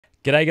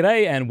G'day,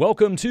 g'day, and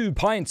welcome to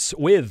Pints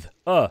with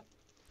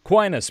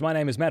Aquinas. My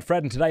name is Matt Fradd,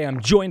 and today I'm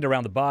joined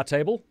around the bar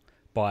table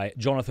by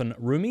Jonathan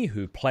Roumie,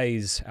 who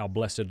plays our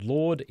Blessed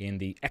Lord in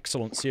the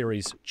excellent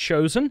series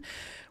Chosen.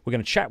 We're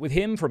going to chat with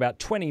him for about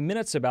 20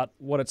 minutes about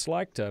what it's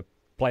like to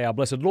play our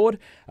Blessed Lord.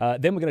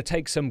 Then we're going to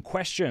take some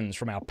questions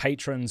from our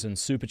patrons and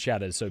super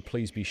chatters, so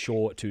please be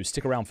sure to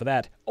stick around for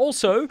that.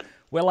 Also,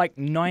 we're like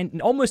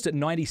almost at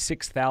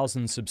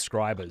 96,000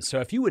 subscribers, so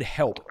if you would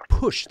help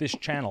push this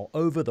channel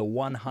over the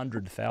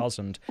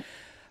 100,000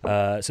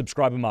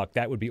 subscriber mark,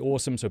 that would be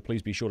awesome. So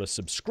please be sure to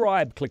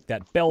subscribe, click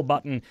that bell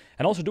button,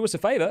 and also do us a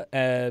favor.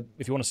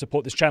 If you want to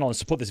support this channel and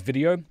support this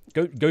video,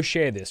 go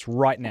share this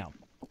right now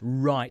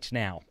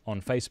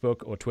on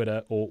Facebook or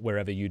Twitter or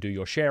wherever you do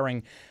your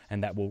sharing,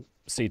 and that will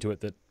see to it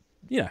that,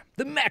 you know,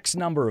 the max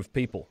number of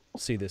people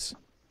see this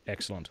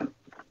excellent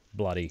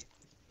bloody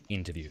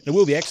interview. It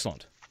will be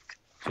excellent,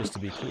 just to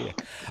be clear.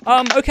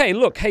 Okay,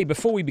 look, hey,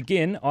 before we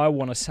begin, I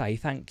want to say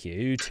thank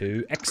you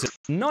to Exodus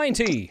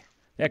 90.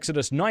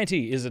 Exodus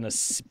 90 is a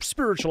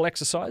spiritual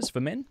exercise for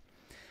men.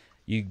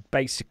 You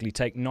basically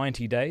take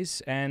 90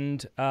 days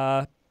and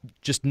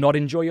just not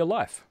enjoy your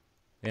life,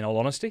 in all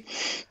honesty.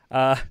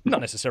 Not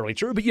necessarily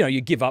true, but, you know,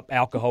 you give up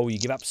alcohol, you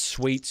give up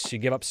sweets, you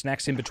give up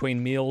snacks in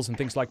between meals and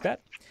things like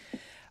that.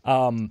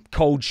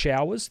 Cold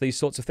showers, these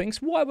sorts of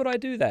things. Why would I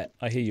do that,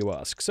 I hear you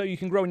ask? So you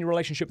can grow in your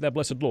relationship with our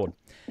Blessed Lord.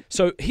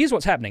 So here's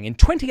what's happening. In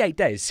 28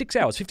 days, 6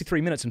 hours,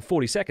 53 minutes and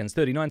 40 seconds,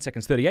 39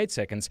 seconds, 38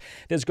 seconds,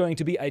 there's going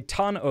to be a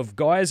ton of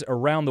guys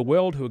around the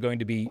world who are going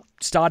to be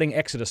starting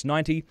Exodus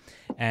 90.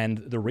 And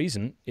the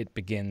reason it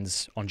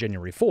begins on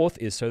January 4th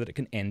is so that it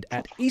can end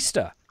at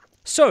Easter.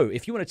 So,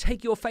 if you want to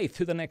take your faith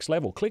to the next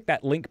level, click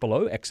that link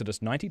below,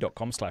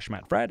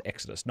 exodus90.com/mattfrad,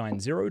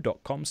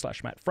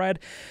 exodus90.com/mattfrad.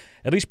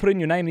 At least put in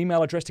your name and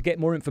email address to get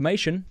more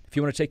information. If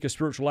you want to take your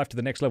spiritual life to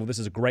the next level, this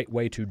is a great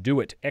way to do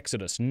it.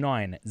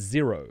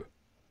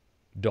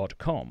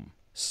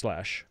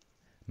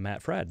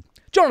 exodus90.com/mattfrad.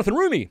 Jonathan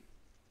Roumie,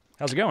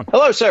 how's it going?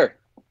 Hello, sir.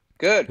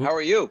 Good. How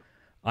are you?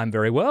 I'm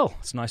very well.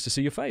 It's nice to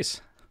see your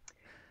face.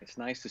 It's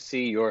nice to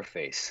see your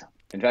face.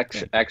 In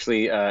fact,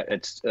 actually,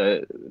 it's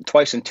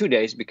twice in 2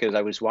 days, because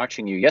I was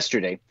watching you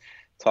yesterday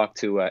talk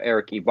to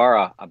Eric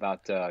Ibarra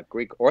about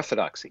Greek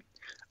Orthodoxy.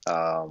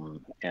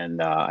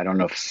 And I don't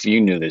know if you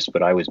knew this,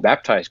 but I was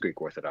baptized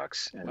Greek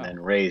Orthodox and then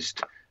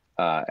raised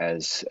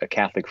as a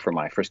Catholic for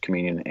my first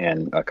communion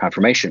and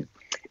confirmation.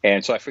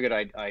 And so I figured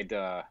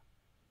I'd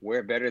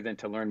where better than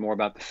to learn more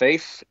about the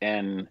faith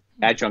and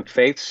adjunct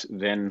faiths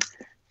than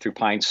through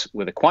Pints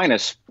with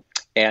Aquinas.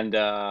 And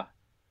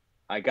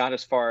I got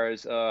as far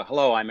as,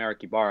 hello, I'm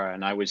Eric Ibarra,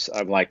 and I'm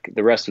like,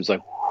 the rest was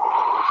like,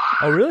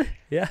 oh, really?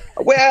 Yeah.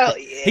 Well,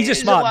 he's a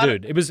smart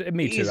dude. It was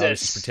me too. I was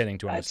just pretending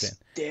to understand.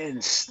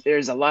 Dense.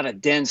 There's a lot of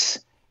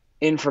dense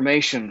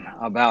information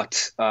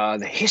about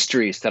the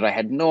histories that I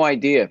had no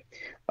idea.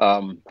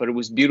 But it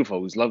was beautiful.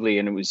 It was lovely,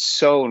 and it was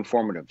so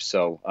informative.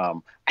 So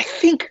I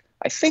think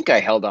I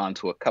held on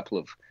to a couple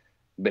of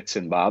bits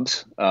and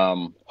bobs,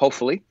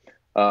 hopefully.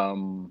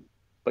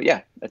 But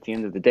yeah, at the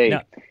end of the day,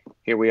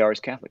 here we are as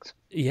Catholics.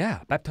 Yeah,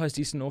 baptized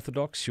Eastern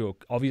Orthodox. You're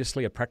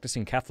obviously a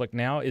practicing Catholic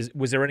now.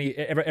 Was there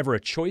ever a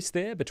choice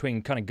there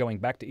between kind of going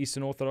back to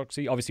Eastern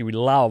Orthodoxy? Obviously, we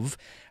love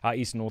our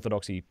Eastern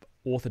Orthodox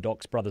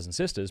brothers and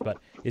sisters, but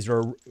is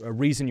there a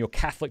reason you're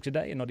Catholic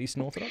today and not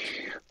Eastern Orthodox?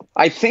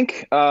 I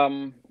think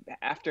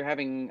after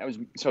having, I was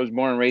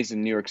born and raised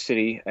in New York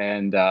City,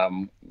 and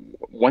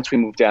once we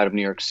moved out of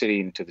New York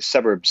City into the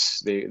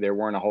suburbs, there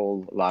weren't a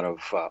whole lot of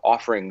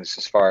offerings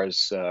as far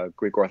as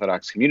Greek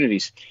Orthodox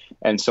communities.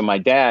 And so my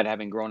dad,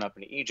 having grown up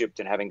in Egypt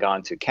and having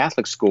gone to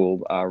Catholic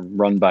school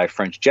run by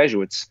French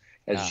Jesuits,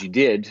 as you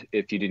did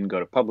if you didn't go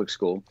to public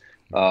school,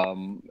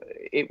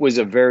 it was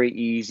a very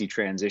easy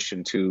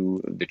transition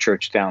to the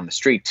church down the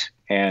street.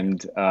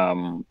 And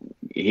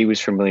he was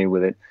familiar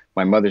with it.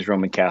 My mother's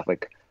Roman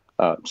Catholic.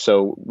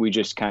 So we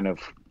just kind of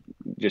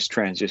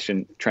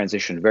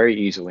transitioned very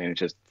easily, and it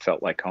just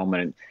felt like home.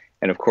 And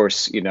of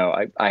course, you know,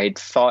 I had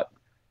thought,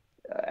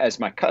 as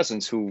my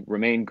cousins who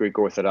remained Greek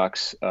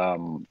Orthodox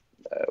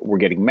were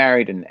getting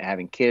married and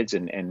having kids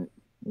and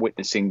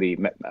witnessing the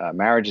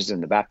marriages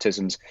and the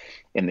baptisms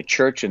in the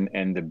church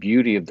and the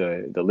beauty of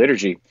the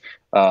liturgy,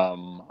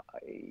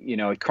 you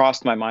know, it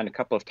crossed my mind a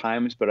couple of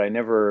times, but I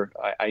never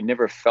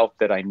felt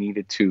that I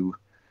needed to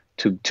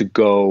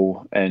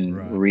go and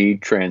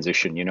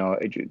retransition. You know,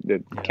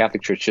 the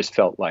Catholic Church just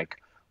felt like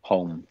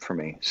home for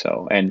me.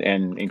 So, and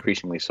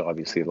increasingly so,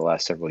 obviously, the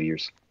last several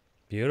years.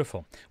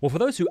 Beautiful. Well, for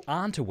those who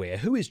aren't aware,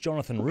 who is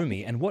Jonathan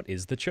Roumie and what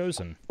is The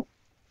Chosen?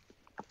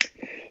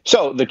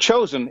 So, The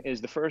Chosen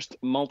is the first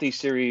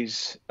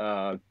multi-season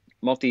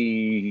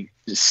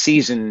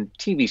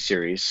TV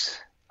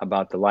series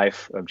about the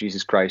life of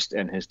Jesus Christ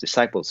and his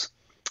disciples.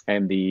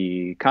 And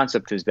the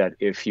concept is that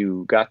if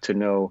you got to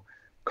know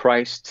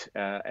Christ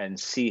and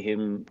see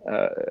him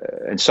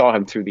and saw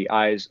him through the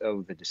eyes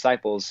of the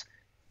disciples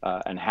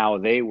and how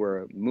they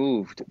were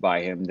moved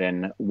by him,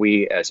 then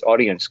we as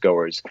audience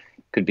goers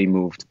could be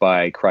moved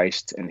by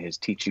Christ and his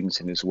teachings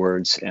and his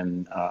words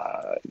and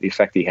the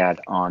effect he had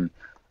on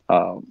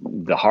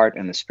the heart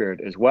and the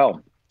spirit as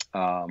well.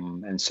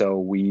 And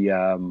so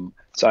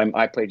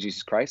I play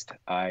Jesus Christ.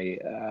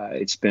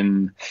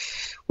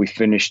 We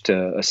finished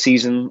a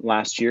season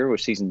last year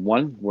with season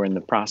 1. We're in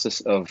the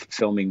process of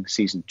filming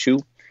season 2.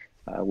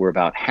 We're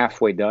about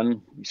halfway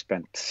done. We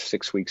spent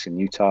 6 weeks in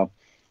Utah,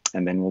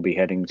 and then we'll be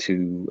heading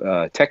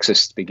to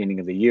Texas at the beginning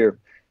of the year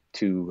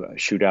to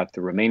shoot out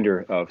the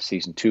remainder of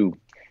season 2.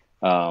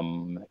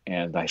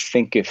 And I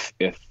think if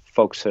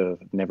folks have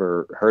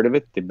never heard of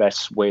it, the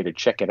best way to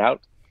check it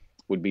out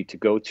would be to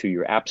go to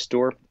your App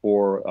Store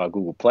or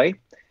Google Play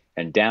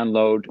and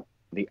download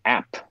the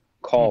app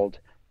called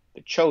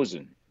The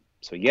Chosen.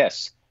 So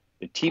yes,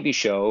 the TV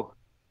show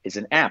is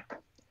an app.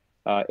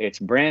 It's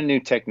brand new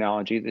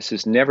technology. This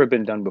has never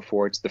been done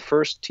before. It's the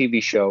first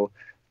TV show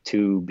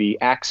to be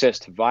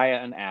accessed via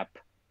an app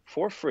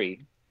for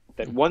free,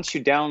 that once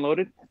you download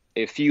it,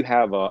 if you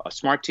have a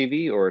smart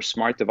TV or a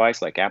smart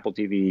device like Apple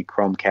TV,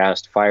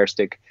 Chromecast, Fire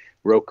Stick,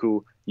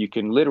 Roku, you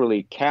can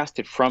literally cast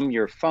it from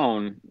your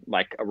phone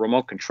like a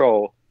remote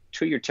control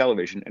to your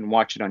television and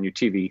watch it on your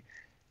TV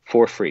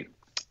for free.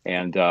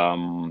 And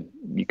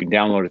you can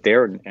download it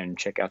there and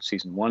check out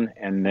season 1.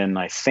 And then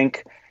I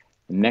think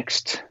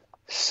next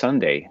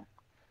Sunday,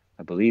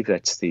 I believe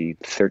that's the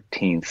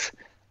 13th,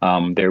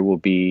 there will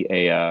be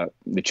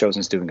The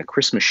Chosen's doing a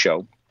Christmas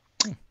show,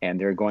 and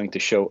they're going to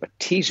show a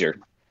teaser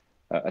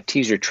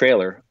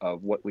trailer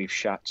of what we've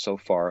shot so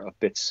far, of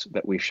bits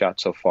that we've shot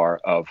so far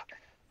of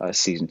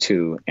season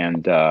 2.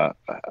 And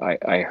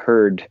I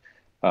heard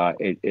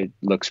it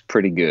looks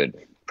pretty good,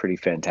 pretty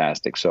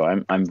fantastic. So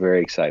I'm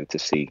very excited to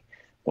see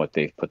what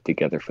they've put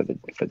together for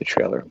the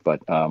trailer.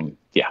 But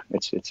yeah,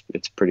 it's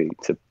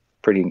a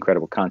pretty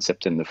incredible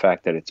concept, and the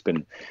fact that it's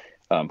been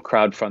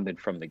crowdfunded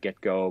from the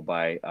get-go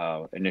by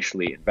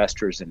initially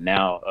investors, and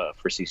now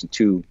for season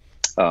 2,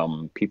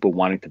 people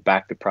wanting to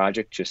back the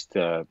project. Just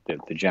the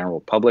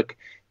general public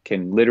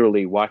can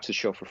literally watch the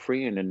show for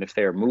free, and then if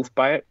they're moved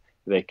by it,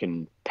 they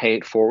can pay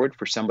it forward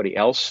for somebody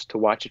else to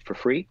watch it for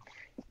free,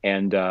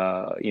 and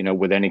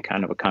with any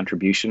kind of a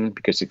contribution,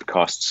 because it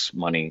costs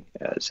money,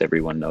 as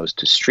everyone knows,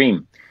 to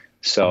stream.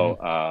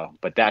 So,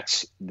 but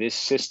this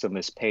system,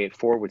 this pay it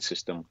forward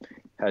system,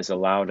 has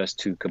allowed us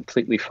to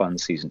completely fund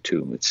season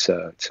 2. It's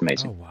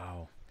amazing. Oh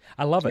wow.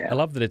 I love it. Yeah. I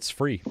love that it's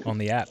free on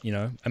the app,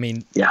 I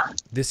mean, Yeah.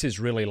 This is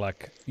really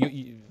like,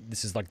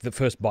 this is like the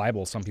first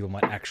Bible some people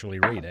might actually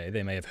read.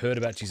 They may have heard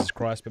about Jesus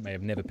Christ, but may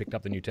have never picked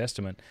up the New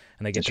Testament,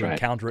 and they get to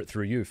encounter it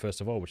through you,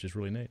 first of all, which is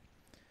really neat.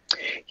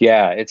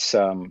 Yeah, it's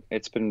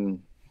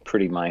been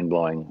pretty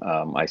mind-blowing.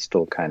 I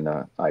still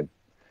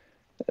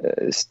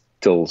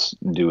still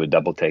do a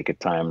double take at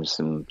times,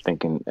 and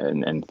thinking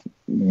and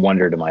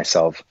wonder to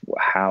myself,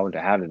 how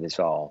did this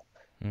all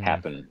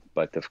happen?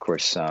 But of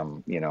course, I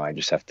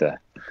just have to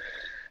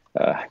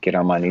get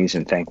on my knees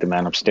and thank the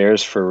man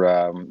upstairs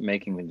for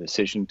making the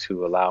decision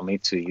to allow me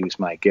to use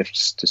my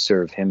gifts to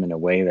serve him in a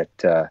way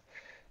that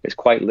is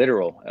quite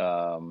literal,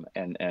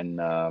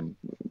 and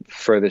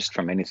furthest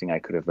from anything I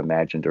could have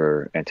imagined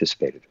or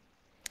anticipated.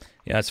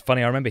 Yeah, it's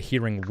funny. I remember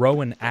hearing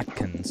Rowan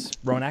Atkinson,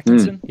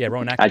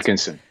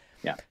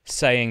 yeah,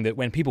 saying that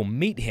when people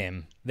meet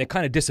him, they're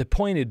kind of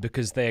disappointed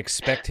because they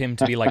expect him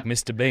to be like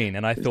Mr. Bean.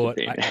 And I thought,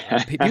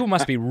 people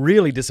must be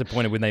really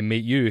disappointed when they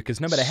meet you, because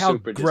no matter how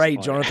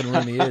great Jonathan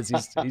Roumie is,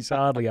 he's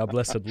hardly our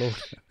blessed Lord.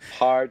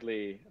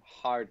 Hardly.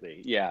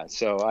 Yeah.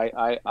 So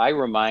I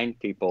remind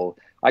people,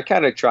 I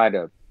kind of try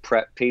to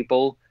prep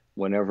people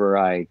whenever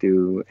I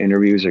do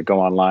interviews or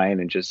go online,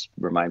 and just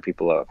remind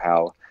people of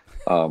how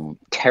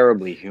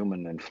terribly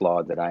human and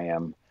flawed that I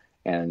am.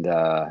 And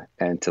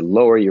to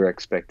lower your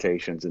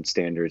expectations and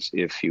standards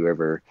if you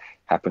ever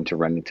happen to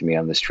run into me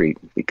on the street,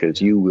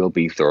 because you will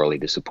be thoroughly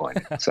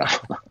disappointed. So,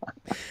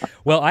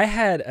 well, I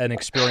had an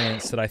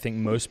experience that I think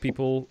most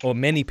people, or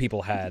many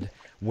people, had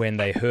when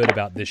they heard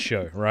about this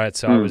show, right?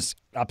 So I was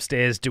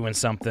upstairs doing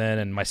something,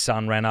 and my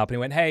son ran up and he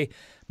went, "Hey,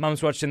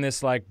 Mum's watching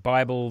this like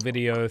Bible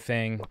video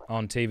thing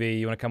on TV.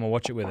 You want to come and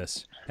watch it with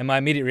us?" And my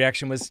immediate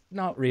reaction was,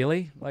 "Not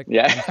really. Like,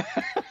 yeah.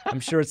 I'm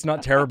sure it's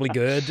not terribly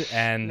good,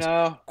 and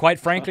quite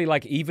frankly,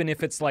 like even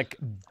if it's like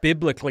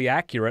biblically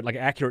accurate, like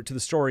accurate to the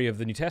story of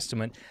the New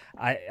Testament,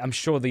 I'm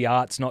sure the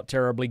art's not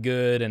terribly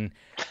good." And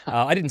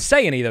I didn't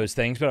say any of those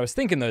things, but I was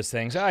thinking those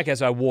things. I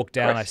guess I walked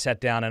down, I sat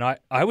down, and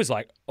I was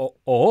like,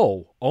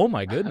 oh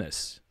my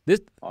goodness.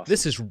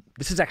 This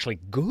is actually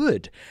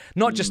good.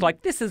 Not just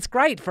like, this is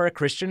great for a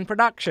Christian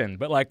production,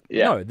 but like,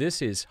 no,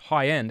 this is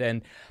high end.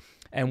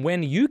 And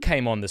when you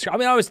came on the screen, I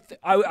mean, I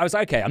was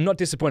like, okay, I'm not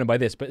disappointed by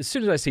this, but as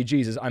soon as I see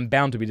Jesus, I'm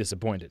bound to be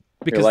disappointed,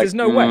 because there's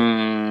no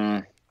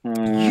way.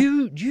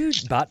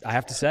 But I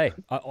have to say,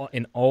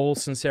 in all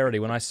sincerity,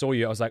 when I saw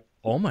you, I was like,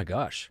 oh my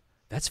gosh,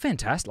 that's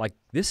fantastic. Like,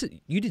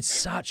 you did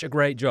such a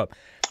great job.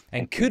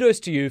 And kudos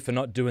to you for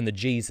not doing the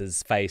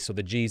Jesus face or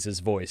the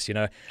Jesus voice.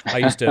 I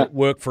used to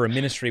work for a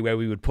ministry where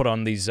we would put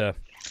on these You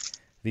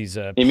plays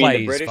mean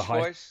the British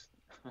for voice?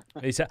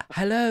 He said,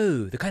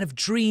 hello, the kind of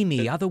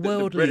dreamy,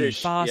 otherworldly,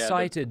 British,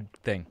 far-sighted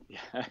thing.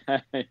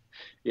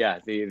 Yeah,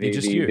 You're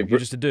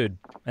just a dude,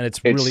 and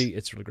it's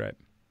really great.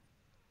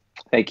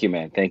 Thank you,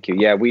 man. Thank you.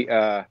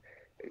 Yeah,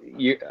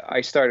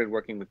 I started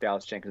working with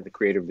Dallas Jenkins, the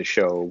creator of the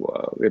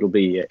show. It'll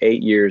be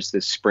 8 years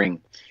this spring,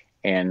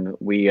 and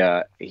he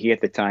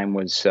at the time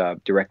was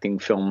directing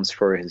films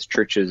for his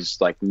church's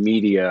like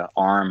media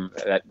arm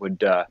that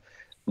would.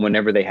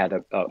 Whenever they had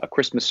a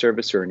Christmas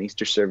service or an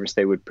Easter service,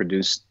 they would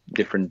produce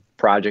different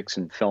projects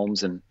and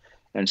films, and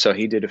so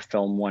he did a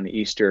film one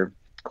Easter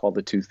called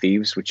The Two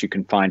Thieves, which you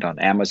can find on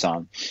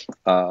Amazon,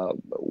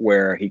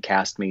 where he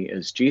cast me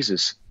as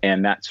Jesus,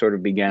 and that sort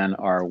of began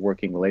our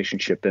working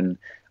relationship. And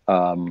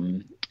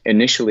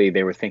initially,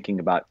 they were thinking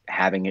about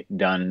having it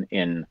done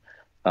in,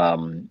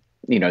 doing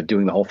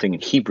the whole thing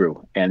in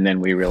Hebrew, and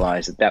then we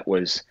realized that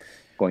was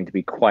going to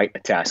be quite a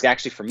task.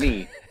 Actually, for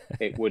me,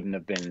 it wouldn't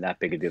have been that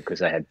big a deal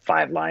because I had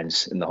 5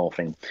 lines in the whole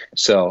thing.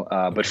 So,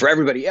 but for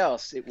everybody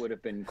else, it would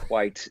have been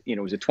quite, it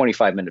was a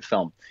 25-minute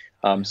film.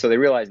 So they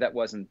realized that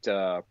wasn't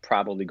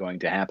probably going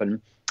to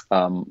happen.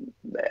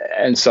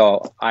 And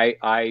so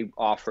I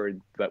offered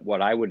that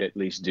what I would at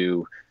least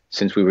do,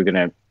 since we were going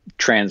to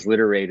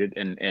transliterate it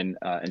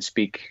and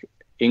speak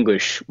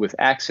English with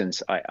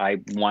accents, I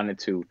wanted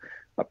to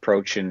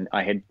approach, and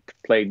I had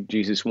played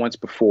Jesus once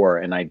before,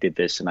 and I did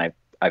this, and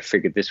I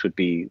figured this would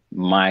be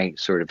my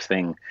sort of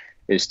thing,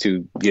 is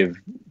to give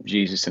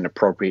Jesus an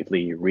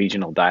appropriately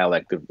regional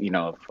dialect of,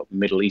 of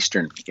Middle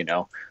Eastern,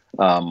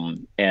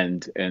 and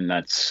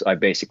that's, I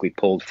basically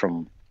pulled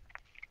from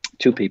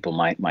 2 people,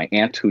 my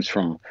aunt who's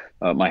from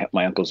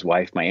my uncle's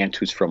wife, my aunt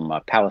who's from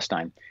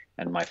Palestine,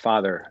 and my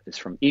father is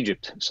from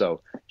Egypt.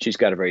 So she's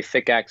got a very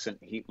thick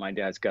accent. My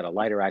dad's got a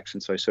lighter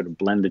accent. So I sort of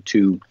blended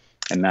 2,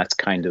 and that's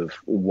kind of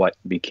what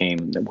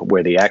became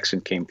where the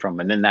accent came from.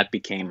 And then that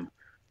became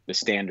the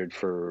standard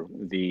for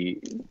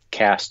the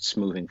casts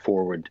moving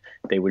forward.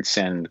 They would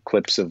send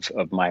clips of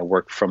my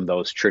work from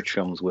those church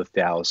films with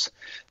Dallas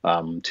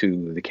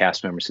to the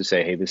cast members to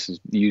say, hey,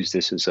 use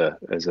this as a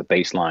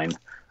baseline,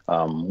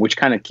 which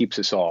kind of keeps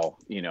us all,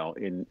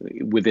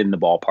 within the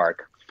ballpark.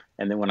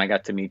 And then when I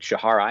got to meet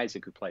Shahar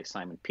Isaac, who plays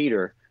Simon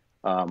Peter,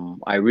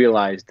 I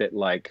realized that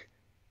like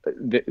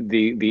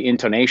the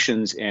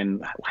intonations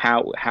and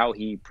how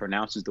he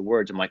pronounces the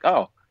words, I'm like,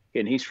 oh,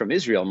 and he's from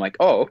Israel. I'm like,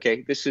 oh,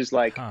 okay, this is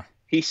like,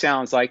 he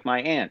sounds like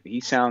my aunt.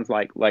 He sounds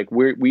like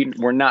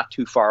we're not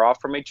too far off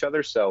from each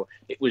other. So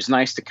it was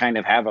nice to kind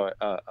of have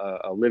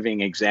a living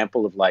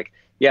example of like,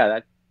 yeah,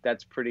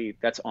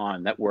 that's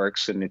on, that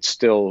works, and it's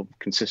still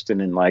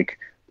consistent and like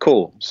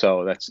cool.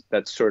 So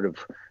that's sort of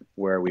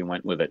where we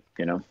went with it,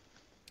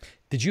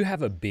 Did you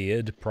have a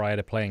beard prior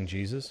to playing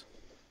Jesus?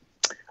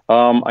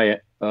 I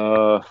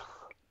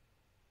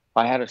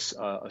had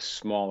a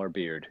smaller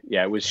beard.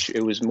 Yeah,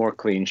 it was more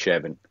clean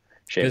shaven.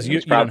 Because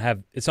you don't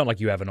have. It's not like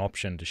you have an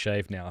option to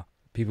shave now.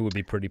 People would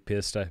be pretty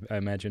pissed, I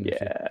imagine.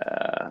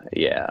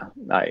 Yeah.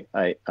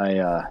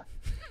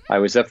 I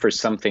was up for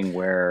something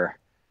where,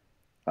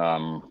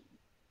 or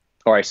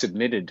I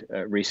submitted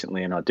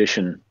recently an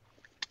audition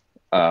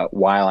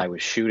while I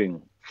was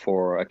shooting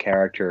for a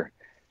character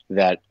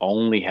that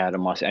only had a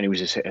mustache, and he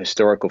was a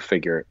historical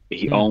figure.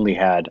 He only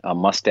had a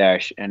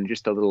mustache and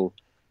just a little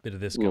bit of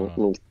this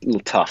little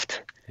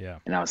tuft. Yeah.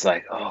 And I was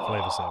like, oh,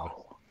 flavor saver.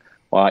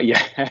 Well,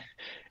 yeah.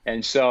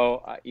 And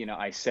so,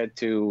 I said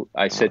to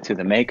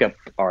the makeup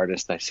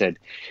artist, I said,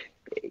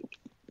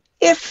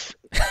 if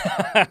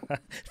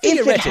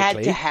it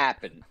had to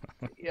happen,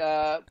 if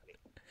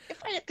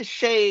I had to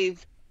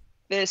shave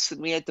this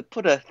and we had to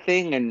put a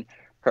thing, and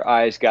her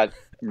eyes got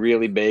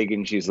really big,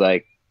 and she's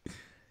like,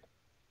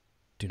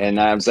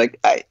 and I was like,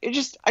 I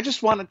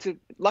just wanted to.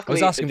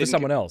 Luckily, I was asking for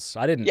someone else.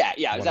 I didn't. Yeah.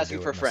 I was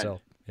asking for a friend.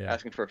 Yeah.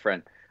 Asking for a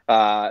friend.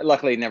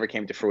 Luckily, it never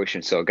came to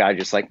fruition. So a guy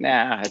just like,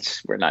 nah,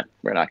 we're not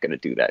going to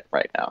do that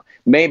right now.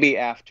 Maybe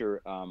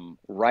after,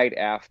 right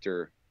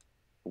after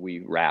we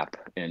wrap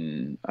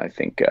in, I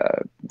think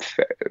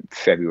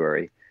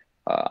February,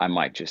 I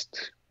might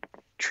just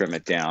trim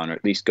it down, or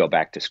at least go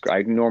back to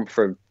scratch.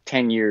 For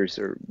 10 years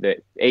or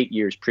 8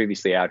 years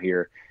previously out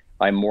here,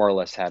 I more or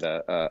less had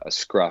a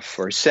scruff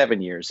for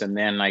 7 years, and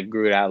then I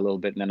grew it out a little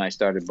bit, and then I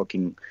started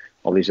booking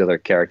all these other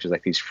characters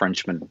like these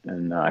Frenchmen,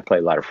 and I play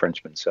a lot of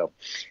Frenchmen. So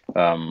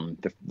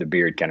the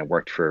beard kind of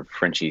worked for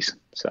Frenchies.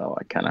 So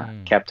I kind of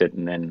kept it,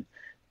 and then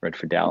read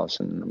for Dallas,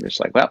 and I'm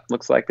just like, well,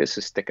 looks like this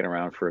is sticking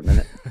around for a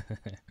minute.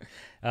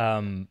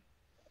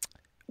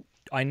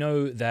 I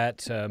know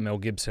that Mel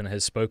Gibson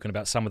has spoken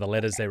about some of the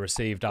letters they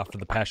received after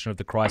The Passion of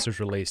the Christ was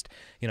released.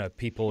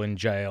 People in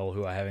jail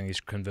who are having these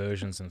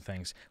conversions and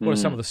things. What are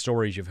some of the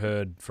stories you've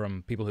heard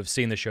from people who've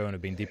seen the show and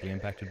have been deeply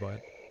impacted by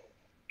it?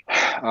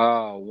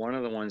 One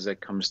of the ones that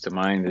comes to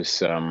mind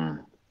is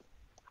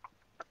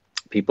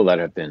people that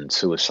have been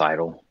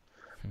suicidal.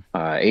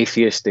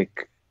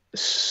 Atheistic,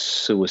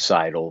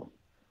 suicidal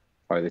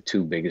are the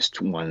 2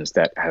 biggest ones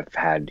that have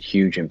had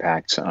huge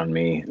impacts on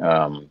me.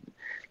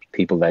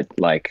 People that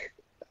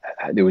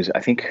I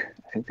think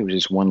there was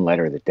this one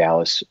letter that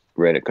Dallas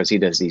read it because he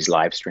does these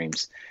live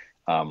streams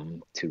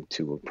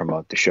to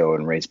promote the show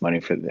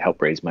and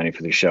help raise money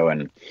for the show.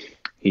 And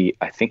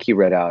I think he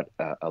read out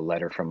a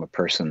letter from a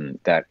person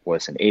that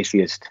was an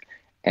atheist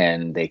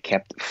and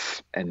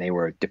they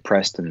were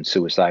depressed and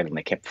suicidal, and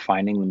they kept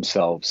finding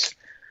themselves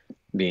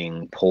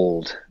being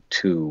pulled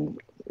to,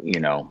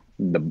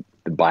 the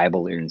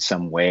Bible in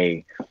some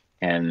way.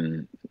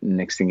 And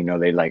next thing you know,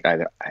 they like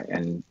either,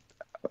 and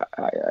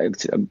I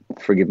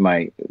forgive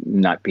my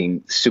not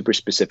being super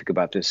specific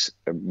about this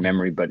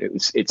memory, but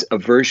it's a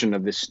version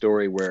of this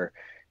story where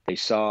they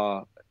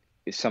saw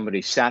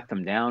somebody sat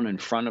them down in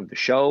front of the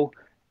show,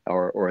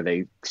 or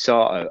they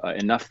saw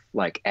enough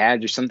like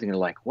ads or something. They're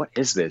like, what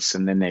is this?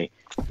 And then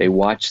they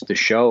watched the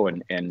show,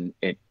 and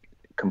it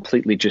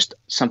completely just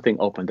something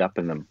opened up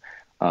in them.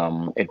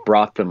 It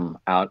brought them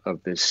out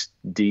of this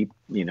deep,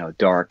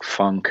 dark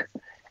funk,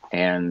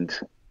 and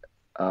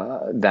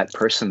that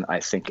person, I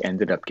think,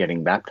 ended up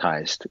getting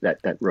baptized.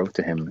 That wrote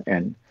to him,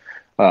 and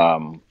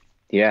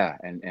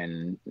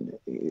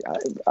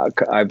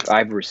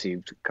I've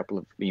received a couple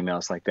of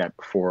emails like that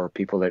before.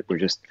 People that were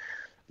just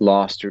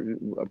lost, or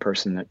a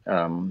person that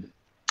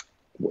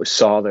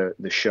saw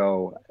the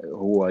show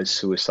who was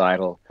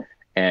suicidal,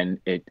 and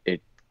it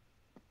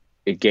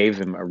gave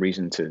them a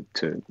reason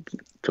to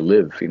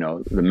live.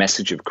 The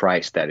message of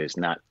Christ, that is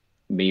not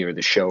me or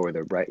the show or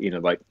the right,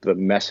 like the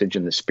message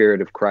and the spirit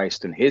of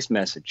Christ and his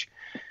message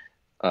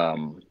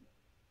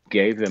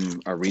gave them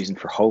a reason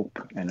for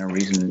hope and a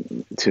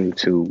reason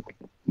to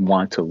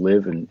want to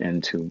live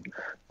and to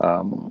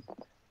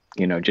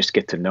just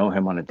get to know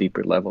him on a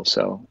deeper level.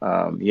 So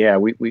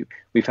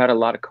we've had a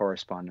lot of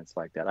correspondence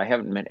like that. I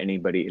haven't met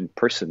anybody in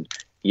person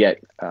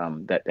yet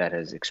that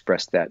has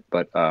expressed that,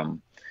 but I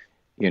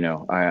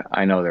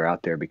know they're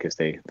out there because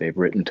they've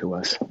written to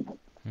us.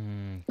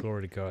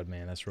 Glory to God,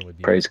 man. That's really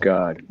beautiful. Praise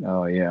God.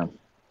 Oh, yeah.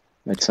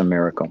 It's a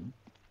miracle.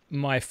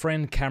 My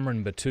friend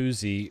Cameron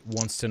Bertuzzi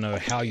wants to know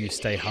how you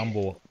stay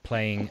humble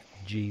playing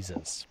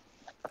Jesus.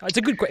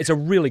 It's a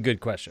really good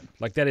question.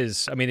 Like, that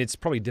is, I mean, it's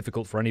probably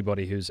difficult for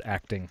anybody who's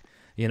acting,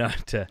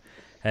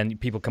 and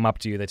people come up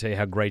to you, they tell you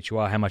how great you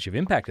are, how much you've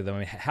impacted them. I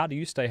mean, how do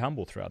you stay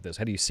humble throughout this?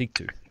 How do you seek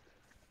to?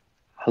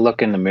 I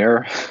look in the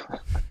mirror.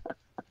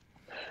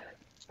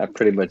 That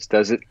pretty much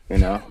does it,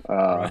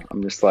 Right.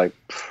 I'm just like,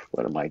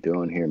 what am I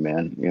doing here,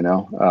 man?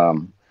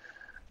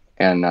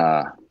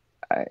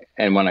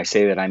 And when I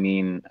say that, I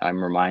mean,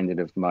 I'm reminded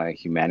of my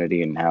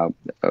humanity and how,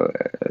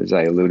 as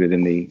I alluded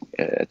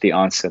at the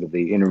onset of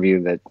the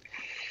interview, that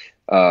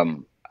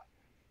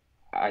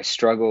I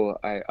struggle.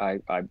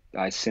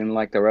 I sin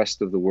like the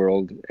rest of the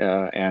world,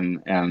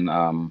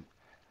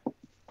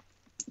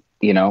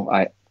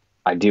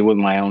 I deal with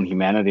my own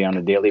humanity on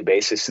a daily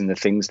basis, and the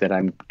things that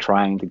I'm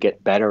trying to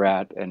get better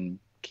at and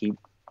keep,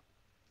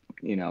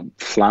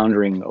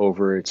 floundering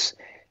over. It's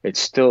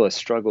still a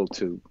struggle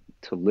to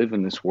live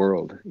in this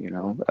world.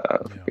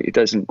 It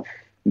doesn't,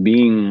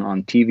 being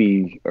on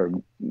TV or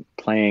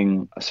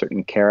playing a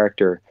certain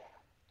character,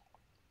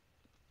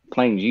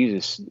 playing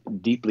Jesus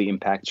deeply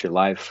impacts your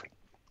life.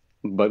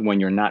 But when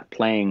you're not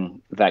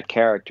playing that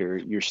character,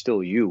 you're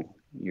still you.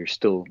 You're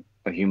still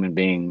a human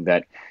being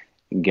that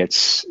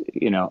gets,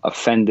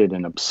 offended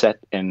and upset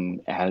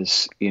and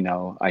has,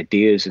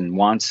 ideas and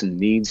wants and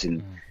needs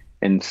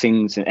and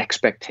things and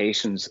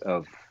expectations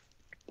of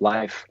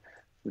life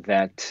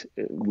that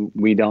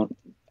we don't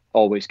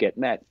always get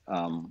met.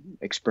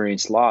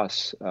 Experience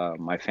loss.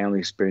 My family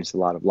experienced a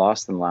lot of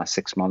loss in the last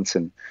 6 months,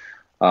 and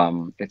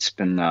it's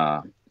been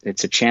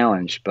it's a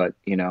challenge. But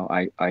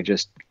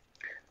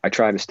I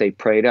try to stay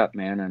prayed up,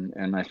 man,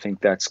 and I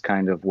think that's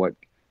kind of what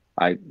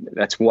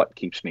that's what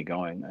keeps me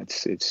going.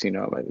 It's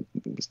by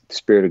the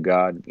Spirit of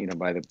God,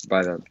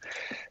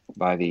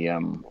 by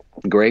the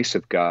grace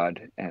of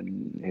God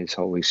and His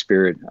Holy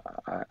Spirit.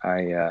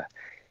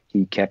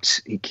 He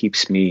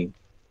keeps me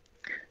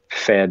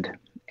fed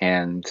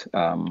and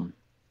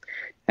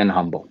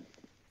humble.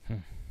 Yeah,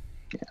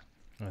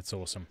 that's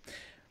awesome.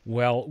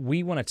 Well,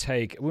 we want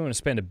to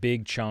spend a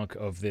big chunk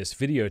of this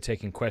video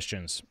taking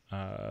questions.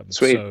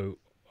 Sweet. So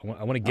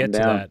I want to get to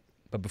that.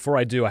 But before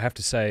I do, I have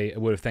to say a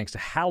word of thanks to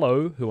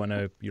Hallow, who I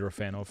know you're a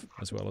fan of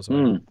as well as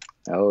I.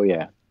 Oh,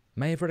 yeah.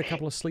 May have read a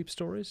couple of sleep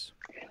stories.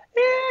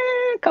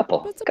 A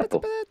couple.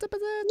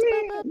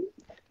 Yeah.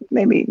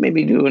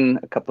 Maybe doing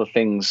a couple of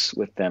things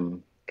with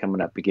them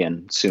coming up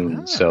again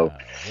soon. So,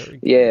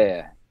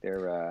 yeah,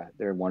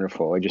 they're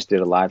wonderful. I just did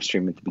a live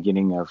stream at the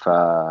beginning of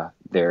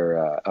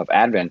of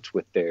Advent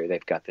with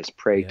they've got this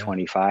Pray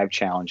 25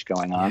 challenge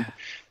going on. Yeah.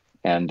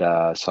 And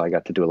so I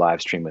got to do a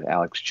live stream with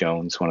Alex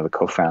Jones, one of the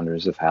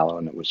co-founders of Hallow,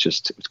 and it was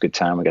a good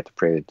time. I got to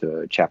pray at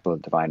the Chapel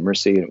of Divine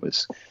Mercy, and it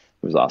was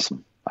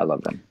awesome. I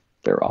love them.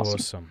 They're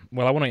awesome.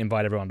 Well, I want to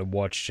invite everyone to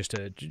watch.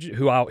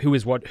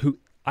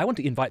 I want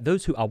to invite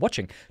those who are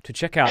watching to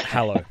check out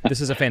Hallow. This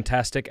is a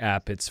fantastic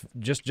app. It's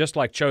just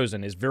like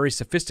Chosen, is very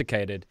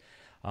sophisticated.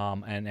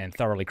 and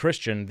thoroughly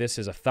Christian, this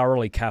is a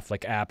thoroughly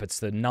Catholic app. It's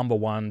the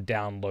 #1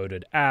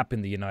 downloaded app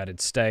in the United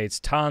States.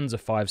 Tons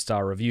of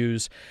 5-star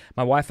reviews.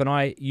 My wife and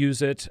I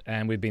use it,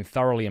 and we've been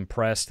thoroughly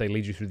impressed. They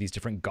lead you through these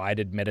different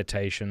guided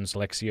meditations,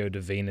 Lectio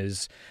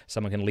Divinas.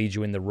 Someone can lead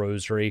you in the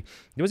rosary.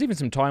 There was even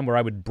some time where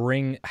I would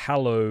bring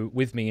Hallow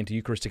with me into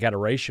Eucharistic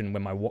adoration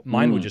when my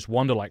mind would just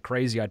wander like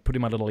crazy. I'd put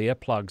in my little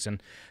earplugs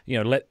and,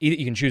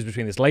 you can choose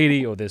between this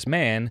lady or this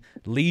man,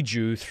 lead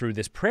you through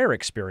this prayer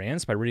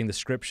experience by reading the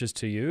scriptures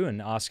to you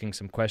and asking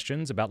some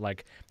questions about,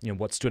 like,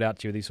 what stood out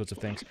to you, these sorts of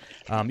things.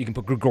 You can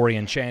put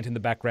Gregorian chant in the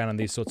background and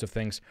these sorts of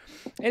things.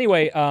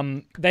 Anyway,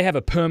 they have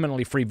a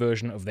permanently free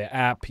version of their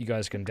app. You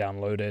guys can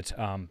download it.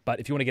 But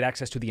if you want to get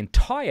access to the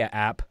entire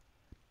app,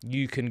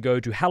 you can go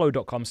to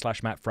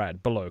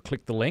hallow.com/MattFrad below.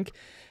 Click the link.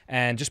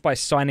 And just by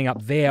signing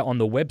up there on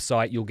the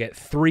website, you'll get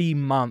 3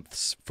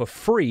 months for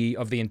free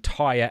of the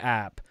entire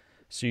app.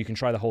 So you can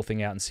try the whole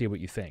thing out and see what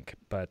you think.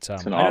 But I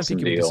don't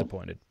think you'll be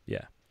disappointed.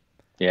 Yeah.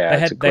 Yeah,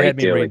 it's a great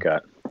deal we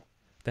got.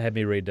 They had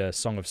me read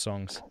Song of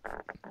Songs.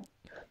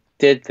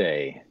 Did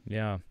they?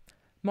 Yeah.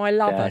 My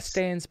lover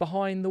stands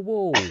behind the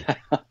wall.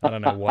 I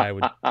don't know why I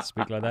would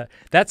speak like that.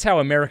 That's how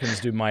Americans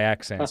do my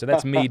accent. So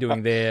that's me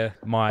doing a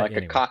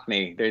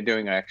Cockney. They're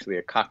doing actually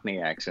a Cockney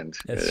accent,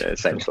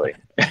 essentially.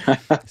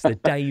 It's the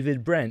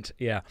David Brent.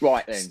 Yeah.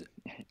 Right then.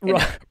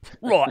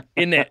 Right.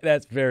 In it.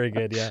 That's very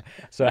good. Yeah.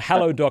 So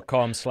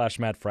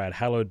hallow.com/MattFrad.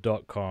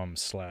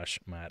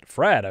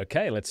 Hallow.com/MattFrad.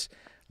 Okay. Let's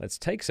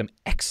take some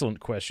excellent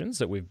questions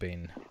that we've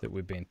been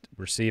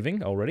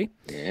receiving already.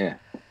 Yeah.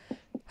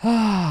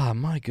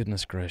 My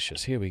goodness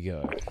gracious. Here we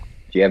go.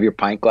 Do you have your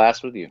pint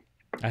glass with you?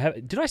 I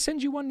have. Did I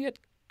send you one yet?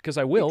 Because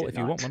I will if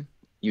you want one.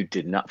 You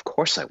did not. Of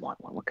course I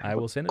want one. What kind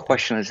of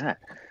question is that?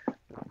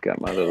 I've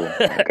got my little...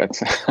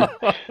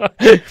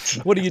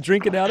 What are you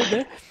drinking out of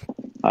there?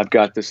 I've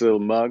got this little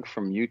mug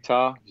from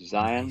Utah,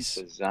 Zion. Nice.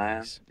 Zion.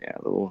 Nice. Yeah,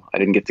 I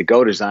didn't get to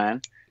go to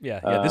Zion. Yeah.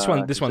 This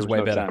one's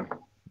way better. Time.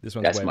 This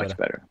one's That's way much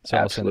better. So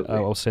Absolutely.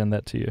 I'll send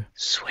that to you.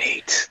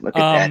 Sweet. Look at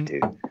that,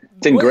 dude.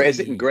 It's is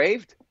it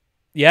engraved?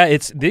 Yeah,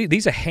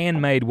 these are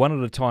handmade one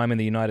at a time in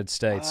the United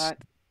States. What?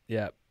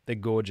 Yeah, they're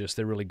gorgeous.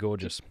 They're really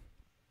gorgeous.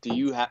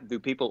 Do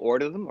people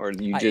order them, or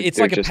do you just?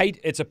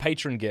 It's a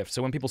patron gift.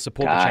 So when people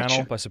support the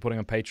channel by supporting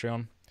on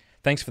Patreon,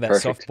 thanks for that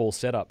softball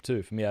setup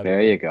too from me.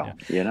 There you go.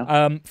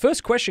 Yeah.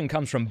 First question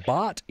comes from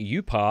Bart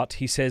Upart.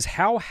 He says,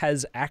 "How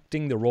has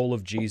acting the role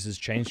of Jesus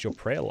changed your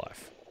prayer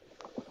life?"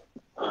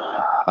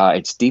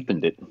 It's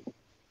deepened it,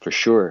 for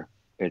sure.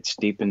 It's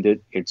deepened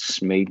it.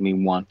 It's made me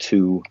want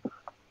to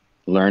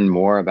learn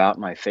more about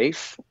my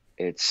faith.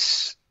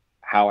 It's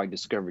how I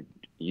discovered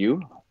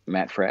you,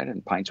 Matt Fred,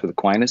 and Pints with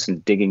Aquinas,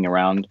 and digging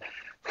around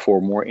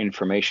for more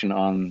information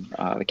on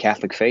the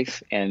Catholic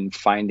faith and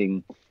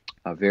finding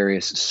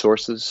various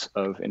sources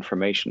of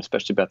information,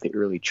 especially about the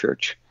early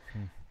church.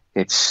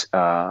 It's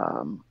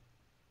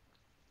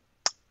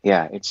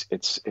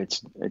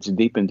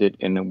deepened it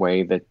in a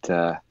way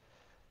that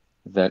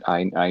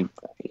I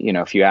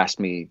if you asked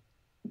me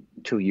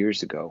 2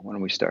 years ago,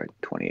 when we started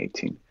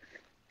 2018,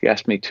 if you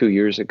asked me 2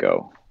 years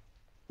ago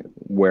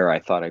where I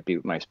thought I'd be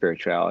with my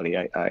spirituality,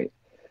 I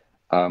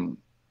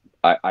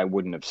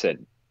wouldn't have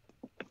said,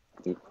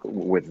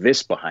 with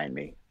this behind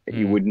me,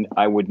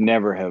 I would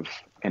never have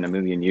in a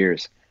million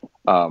years.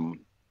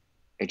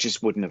 It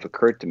just wouldn't have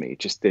occurred to me.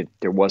 Just that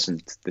there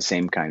wasn't the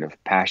same kind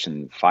of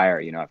passion, fire.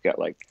 I've got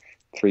like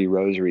 3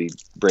 rosary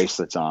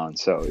bracelets on,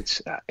 so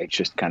it's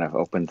just kind of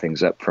opened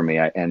things up for me.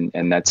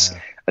 And that's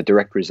a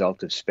direct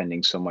result of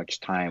spending so much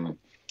time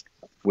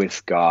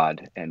with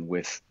God and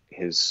with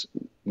His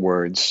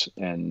words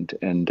and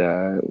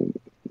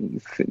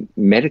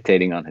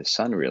meditating on His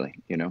Son, really.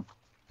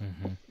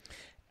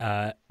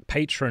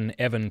 Patron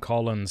Evan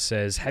Collins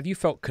says, "Have you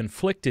felt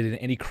conflicted in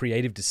any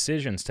creative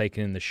decisions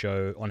taken in the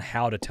show on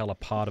how to tell a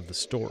part of the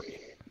story?"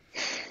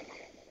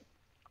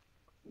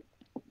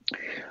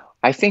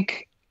 I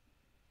think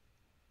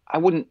I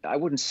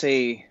wouldn't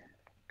say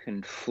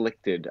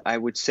conflicted. I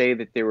would say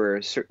that there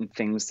were certain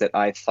things that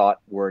I thought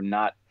were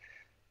not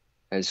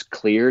as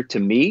clear to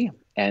me,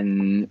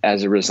 and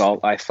as a result,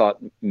 I thought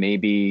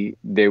maybe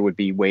there would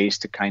be ways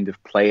to kind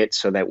of play it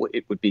so that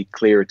it would be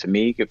clearer to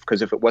me.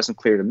 Because if it wasn't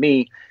clear to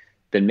me,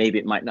 then maybe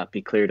it might not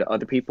be clear to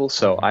other people.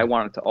 So I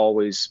wanted to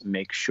always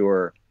make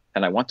sure,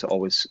 and I want to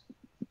always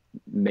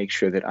make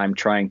sure that I'm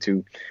trying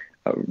to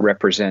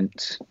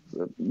represent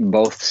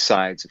both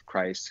sides of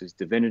Christ, His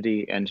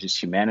divinity and His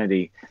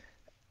humanity,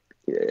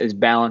 as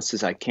balanced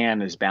as I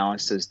can, as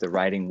balanced as the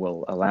writing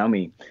will allow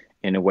me,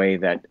 in a way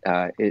that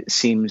it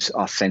seems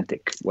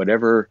authentic.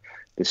 Whatever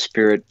the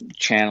Spirit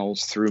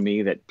channels through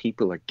me that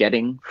people are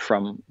getting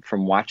from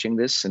watching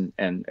this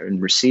and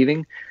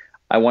receiving,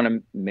 I want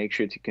to make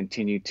sure to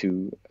continue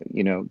to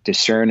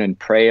discern and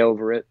pray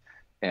over it.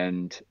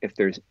 And if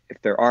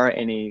there are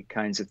any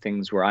kinds of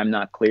things where I'm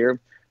not clear,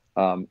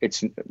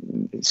 it's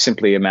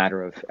simply a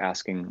matter of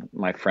asking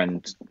my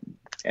friend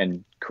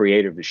and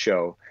creator of the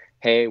show,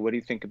 "Hey, what do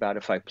you think about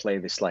if I play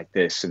this like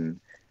this?" And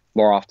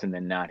more often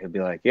than not, he'll be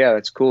like, yeah,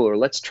 that's cool, or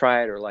let's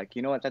try it, or like,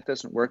 you know what, that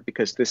doesn't work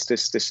because this,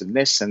 and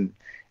this, and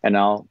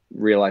I'll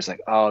realize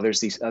like, oh, there's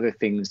these other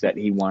things that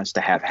he wants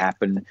to have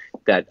happen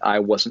that I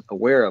wasn't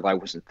aware of, I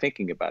wasn't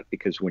thinking about,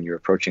 because when you're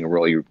approaching a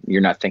role,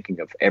 you're not thinking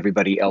of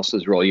everybody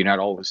else's role. You're not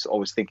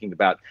always thinking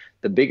about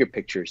the bigger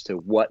picture as to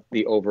what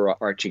the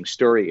overarching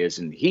story is,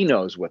 and he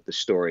knows what the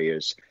story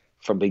is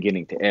from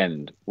beginning to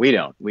end. We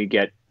don't. We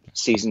get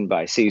season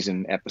by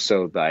season,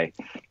 episode by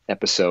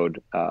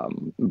episode,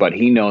 but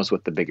he knows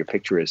what the bigger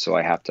picture is, so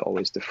I have to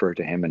always defer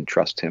to him and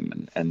trust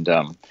him, and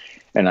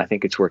I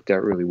think it's worked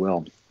out really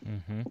well.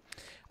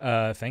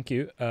 Mm-hmm. Thank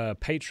you.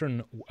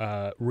 Patron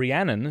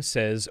Rhiannon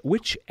says,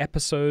 which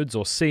episodes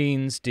or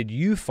scenes did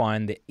you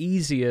find the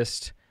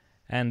easiest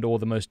and or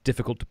the most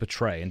difficult to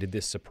portray, and did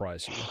this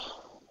surprise you?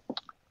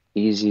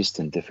 Easiest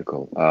and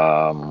difficult.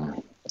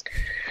 Well,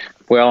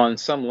 on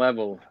some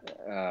level,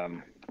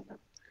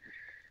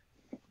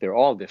 they're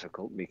all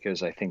difficult,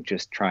 because I think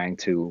just trying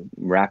to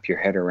wrap your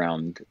head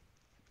around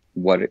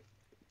what it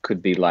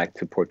could be like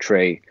to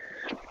portray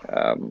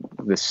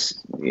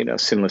this,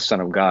 sinless Son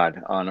of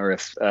God on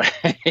earth,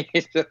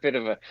 it's a bit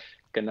of a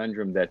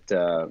conundrum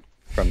that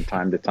from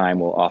time to time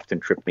will often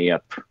trip me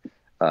up.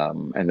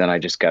 And then I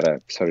just got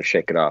to sort of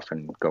shake it off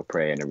and go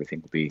pray, and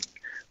everything will be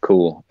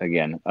cool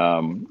again.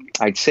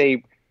 I'd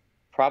say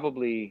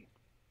probably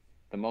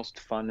the most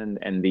fun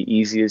and the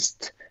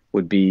easiest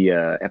would be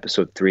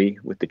episode 3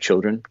 with the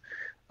children,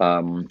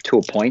 to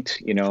a point.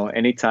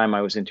 Anytime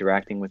I was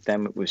interacting with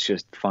them, it was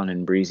just fun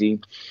and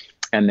breezy.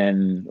 And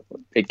then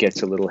it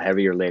gets a little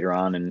heavier later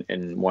on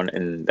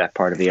in that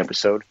part of the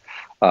episode.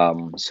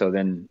 So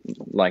then,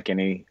 like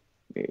any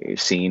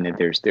scene,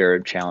 there are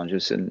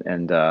challenges,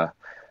 and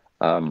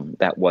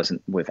that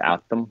wasn't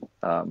without them.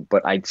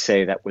 But I'd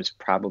say that was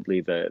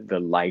probably the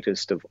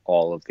lightest of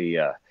all of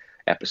the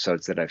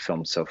episodes that I've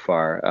filmed so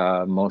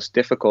far. Most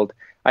difficult,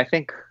 I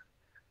think.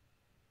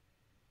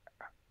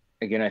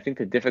 Again, I think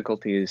the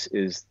difficulty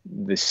is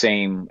the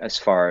same as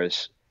far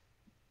as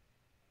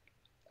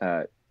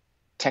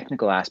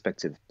technical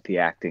aspects of the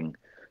acting,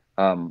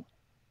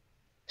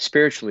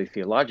 spiritually,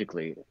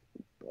 theologically,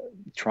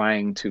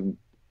 trying to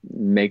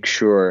make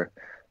sure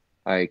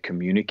I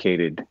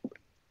communicated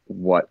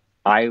what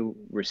I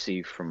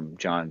received from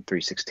John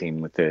 3:16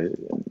 with the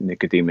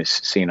Nicodemus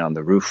scene on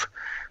the roof,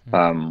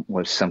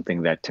 was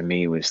something that to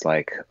me was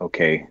like,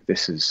 okay,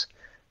 this is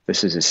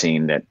a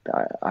scene that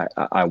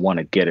I want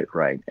to get it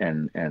right.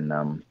 And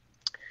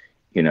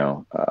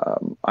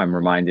I'm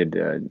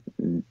reminded,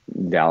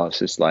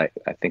 Dallas is like,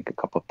 I think a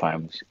couple of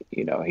times,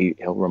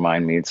 he'll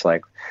remind me, it's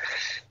like,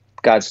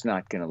 God's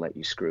not going to let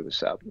you screw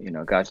this up.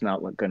 God's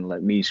not going to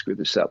let me screw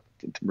this up,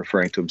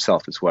 referring to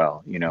himself as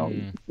well.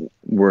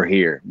 We're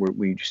here.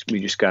 We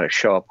just got to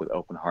show up with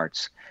open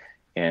hearts,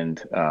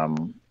 and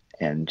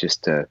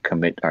just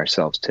commit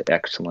ourselves to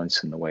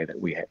excellence in the way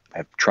that we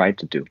have tried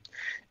to do.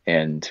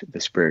 And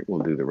the Spirit will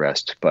do the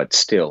rest. But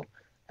still,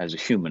 as a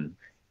human,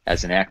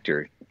 as an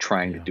actor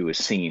trying to do a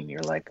scene,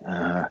 you're like,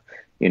 I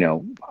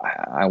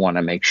want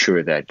to make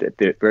sure that at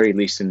the very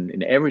least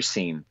in every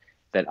scene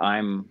that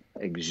I'm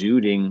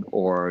exuding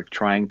or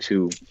trying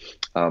to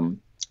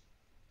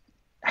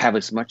have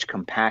as much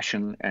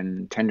compassion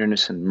and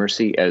tenderness and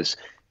mercy as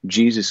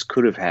Jesus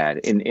could have had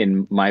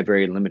in my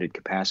very limited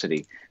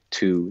capacity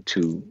to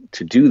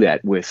do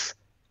that with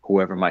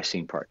whoever my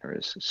scene partner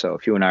is. So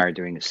if you and I are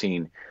doing a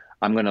scene,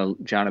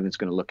 Jonathan's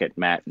going to look at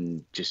Matt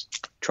and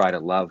just try to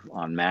love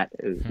on Matt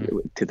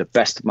to the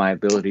best of my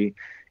ability,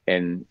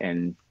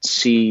 and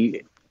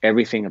see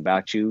everything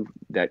about you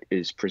that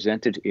is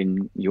presented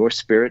in your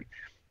spirit,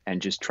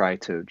 and just try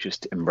to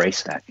just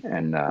embrace that.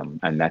 And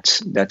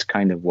that's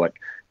kind of what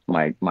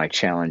my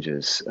challenge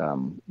is,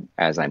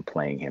 as I'm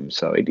playing him.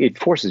 So it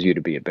forces you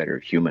to be a better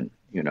human.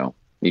 You're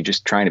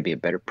just trying to be a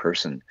better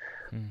person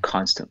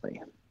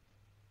constantly.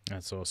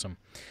 That's awesome.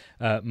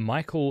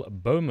 Michael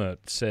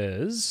Beaumont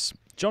says,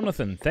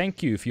 Jonathan,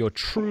 thank you for your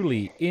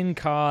truly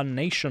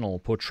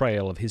incarnational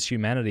portrayal of his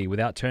humanity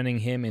without turning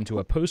him into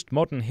a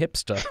postmodern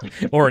hipster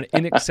or an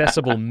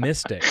inaccessible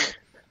mystic.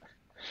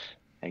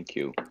 Thank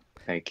you.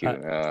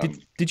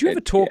 Did you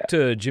ever talk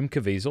to Jim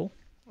Caviezel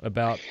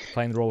about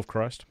playing the role of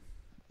Christ?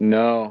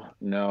 No.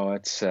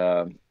 It's. Do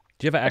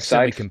you ever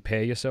accidentally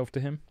compare yourself to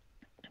him?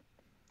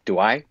 Do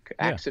I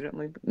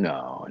accidentally?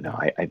 No.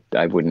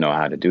 I wouldn't know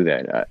how to do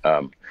that.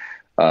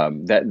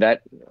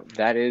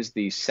 That is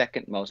the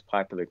second most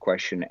popular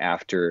question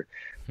after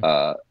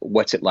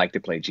what's it like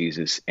to play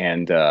Jesus,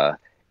 and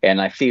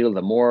I feel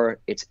the more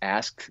it's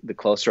asked, the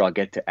closer I'll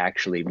get to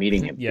actually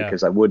meeting him,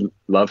 because I would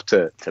love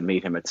to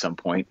meet him at some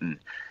point and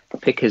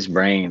pick his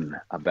brain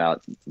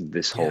about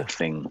this whole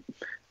thing.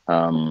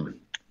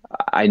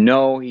 I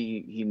know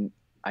he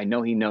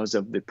knows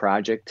of the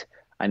project.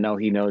 I know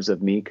he knows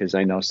of me because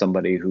I know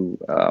somebody who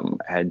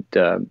had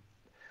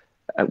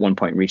at one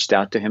point reached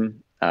out to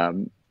him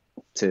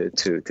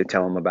to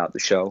tell him about the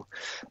show,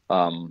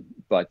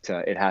 but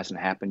it hasn't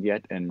happened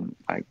yet. And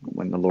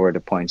when the Lord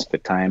appoints the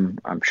time,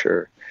 I'm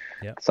sure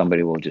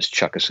somebody will just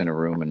chuck us in a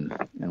room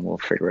and we'll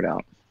figure it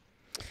out.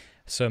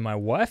 So my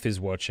wife is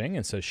watching,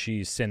 and so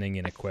she's sending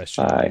in a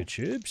question on Hi.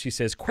 YouTube. She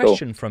says,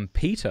 question from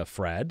Peter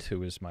Frad,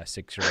 who is my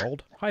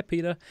 6-year-old. Hi,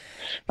 Peter.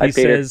 Hi, He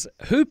Peter. says,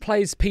 who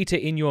plays Peter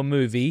in your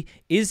movie?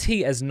 Is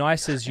he as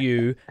nice as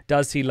you?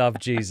 Does he love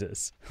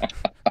Jesus?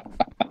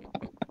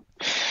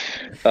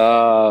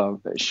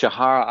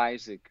 Shahar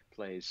Isaac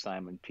plays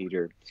Simon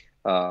Peter.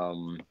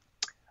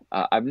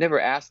 I've never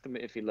asked him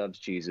if he loves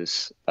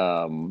Jesus.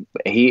 But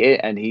he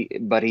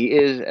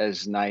is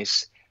as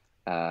nice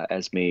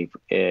as me,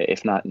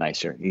 if not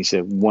nicer. He's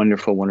a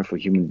wonderful, wonderful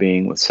human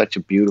being with such a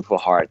beautiful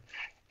heart,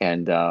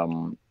 and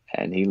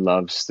he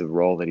loves the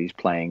role that he's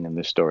playing in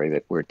the story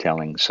that we're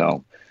telling.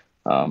 So,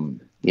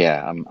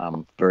 yeah,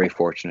 I'm very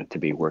fortunate to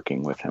be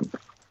working with him.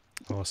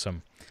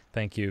 Awesome.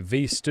 Thank you.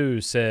 V.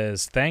 Stu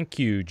says, thank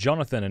you,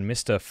 Jonathan and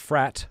Mr.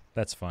 Frat.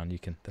 That's fine.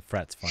 The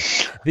Frat's fine.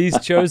 These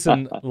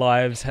chosen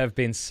lives have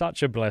been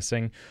such a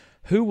blessing.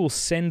 Who will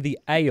send the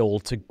ale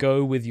to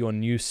go with your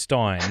new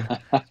stein?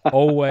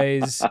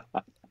 Always.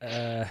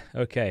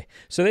 Okay.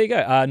 So there you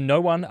go.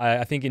 No one.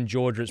 I think in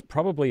Georgia it's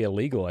probably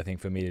illegal, I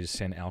think, for me to just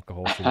send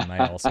alcohol through the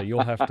mail. So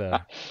you'll have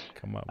to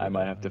come up with I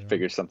might have to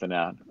figure something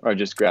out, or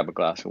just grab a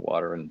glass of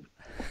water and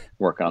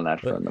work on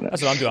that for a minute.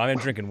 That's what I'm doing. I'm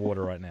drinking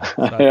water right now.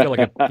 So I feel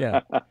like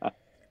yeah.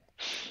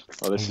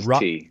 Well, this is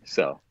tea,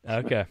 so.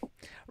 Okay.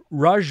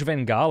 Raj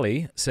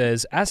Vengali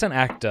says, as an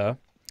actor,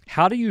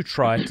 how do you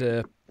try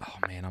to... Oh,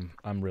 man,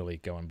 I'm really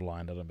going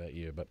blind. I don't know about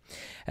you, but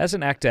as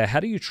an actor, how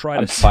do you try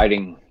I'm to...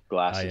 fighting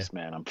glasses,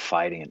 man. I'm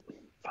fighting it.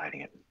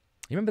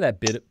 You remember that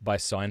bit by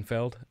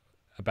Seinfeld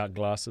about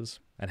glasses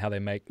and how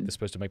they're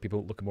supposed to make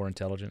people look more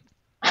intelligent?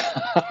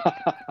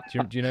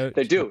 Do you know?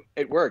 They do.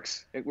 It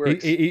works. It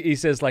works. He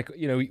says, like,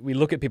 we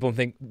look at people and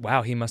think,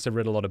 wow, he must have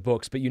read a lot of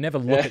books. But you never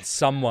look at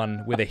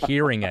someone with a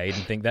hearing aid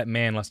and think that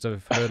man must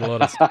have heard a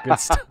lot of good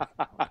stuff.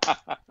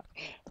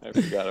 I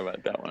forgot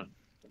about that one.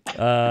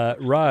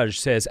 Raj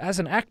says, as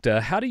an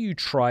actor, how do you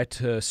try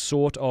to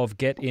sort of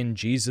get in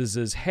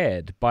Jesus's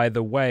head? By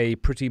the way,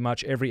 pretty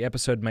much every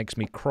episode makes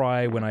me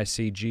cry when I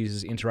see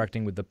Jesus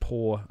interacting with the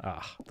poor,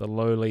 the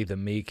lowly, the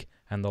meek,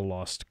 and the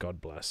lost.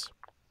 God bless.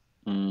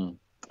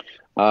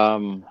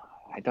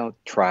 I don't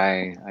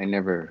try. I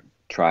never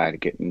try to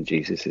get in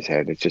Jesus's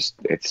head. That's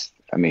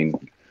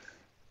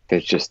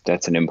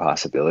an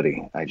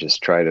impossibility. I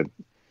just try to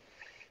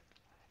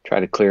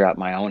clear out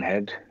my own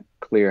head,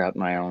 clear out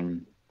my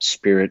own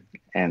spirit,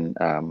 and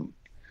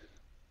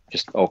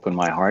just open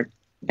my heart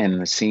in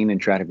the scene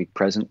and try to be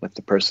present with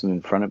the person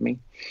in front of me.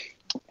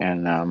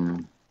 And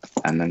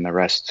then the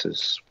rest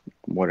is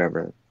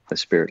whatever the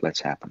Spirit lets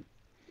happen.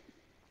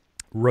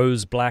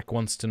 Rose Black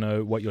wants to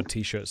know what your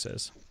T-shirt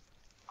says.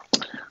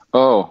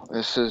 Oh,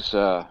 this is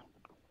a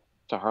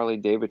Harley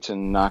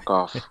Davidson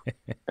knockoff.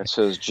 It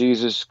says,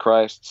 Jesus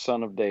Christ,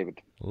 Son of David.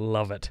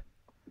 Love it.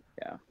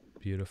 Yeah.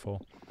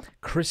 Beautiful.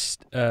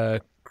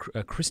 Christian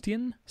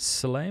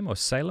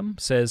Salem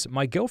says,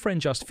 my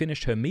girlfriend just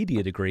finished her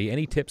media degree.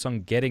 Any tips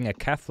on getting a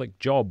Catholic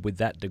job with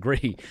that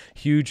degree?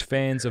 Huge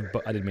fans of...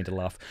 I didn't mean to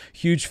laugh.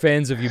 Huge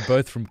fans of you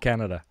both from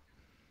Canada.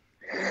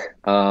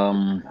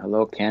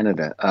 Hello,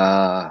 Canada.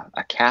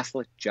 A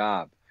Catholic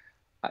job.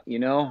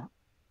 Media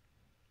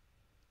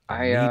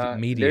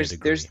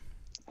degree.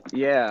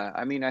 Yeah,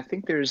 I mean, I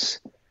think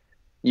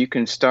you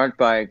can start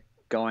by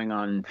going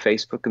on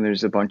Facebook, and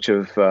there's a bunch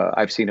of,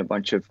 I've seen a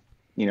bunch of,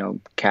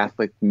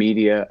 Catholic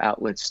media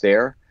outlets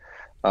there.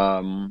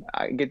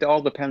 It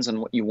all depends on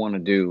what you want to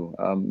do.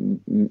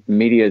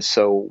 Media is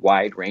so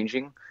wide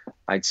ranging.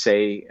 I'd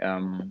say,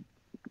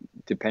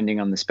 depending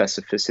on the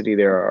specificity,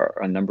 there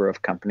are a number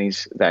of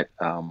companies that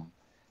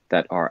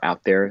are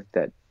out there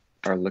that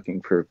are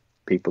looking for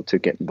people to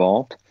get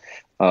involved.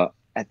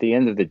 At the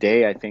end of the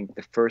day, I think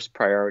the first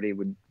priority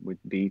would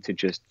be to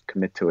just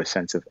commit to a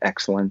sense of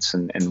excellence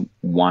and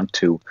want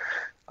to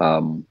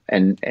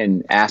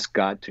and ask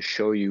God to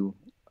show you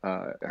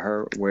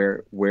her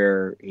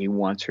where He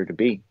wants her to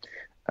be.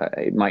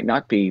 It might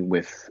not be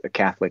with a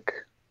Catholic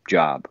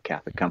job,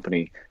 Catholic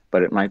company,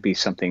 but it might be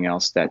something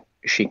else that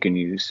she can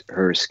use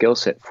her skill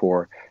set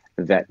for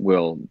that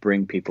will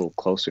bring people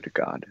closer to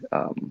God.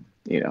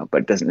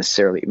 But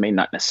it may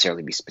not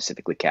necessarily be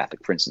specifically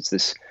Catholic. For instance,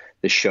 this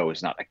show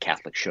is not a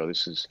Catholic show.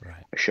 This is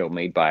a show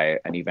made by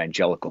an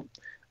evangelical,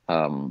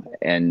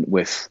 and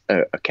with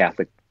a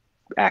Catholic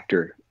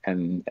actor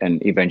and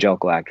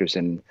evangelical actors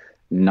and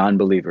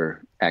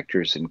non-believer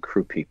actors and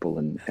crew people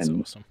and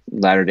awesome.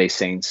 Latter-day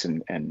Saints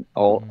and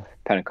all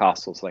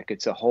Pentecostals. Like,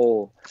 it's a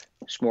whole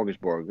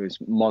smorgasbord. There's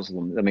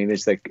Muslims. I mean,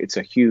 it's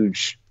a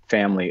huge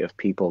family of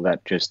people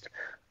that just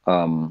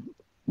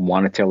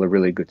want to tell a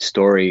really good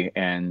story,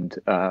 and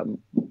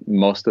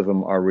most of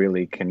them are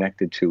really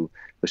connected to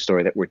the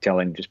story that we're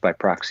telling just by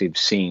proxy of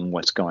seeing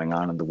what's going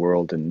on in the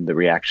world and the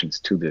reactions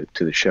to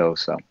the show.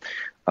 So,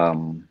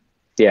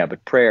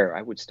 but prayer.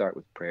 I would start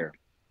with prayer.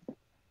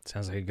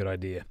 Sounds like a good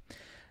idea.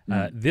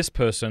 This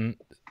person's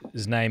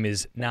name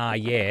is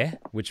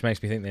which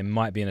makes me think there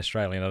might be an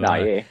Australian. I don't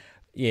know.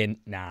 Yeah.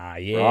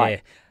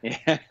 Right. Do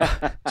you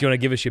want to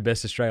give us your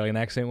best Australian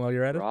accent while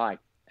you're at it? Right.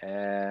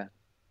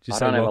 Just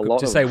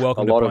say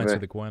welcome to Pints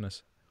with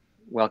Aquinas.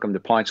 Welcome to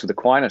Pints with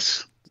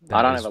Aquinas.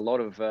 I don't is- have a lot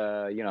of,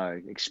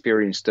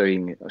 experience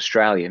doing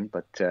Australian,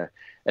 but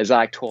as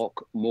I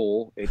talk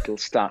more, it'll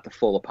start to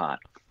fall apart.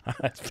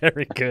 That's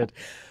very good.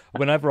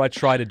 Whenever I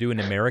try to do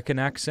an American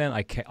accent,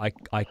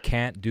 I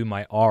can't do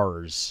my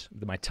R's.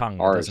 My tongue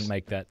doesn't Ours.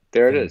 make that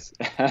There it thing. is.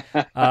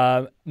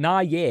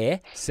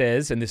 Naye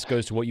says, and this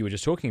goes to what you were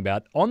just talking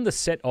about, on the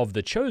set of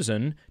The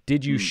Chosen,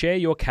 did you share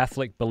your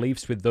Catholic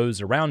beliefs with those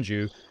around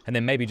you? And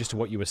then maybe just to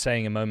what you were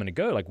saying a moment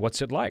ago, like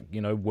what's it like,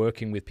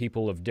 working with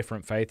people of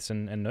different faiths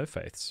and no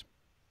faiths?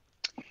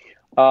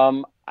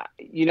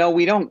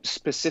 We don't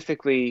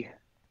specifically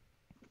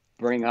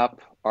bring up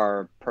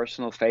our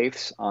personal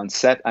faiths on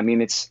set. I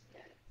mean, it's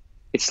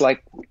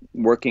like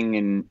working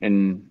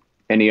in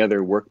any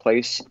other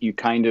workplace. You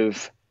kind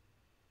of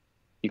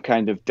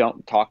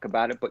don't talk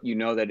about it, but you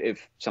know that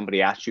if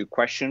somebody asks you a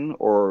question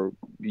or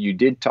you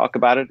did talk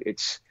about it,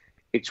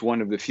 it's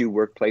one of the few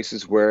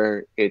workplaces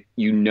where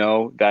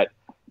that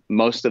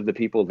most of the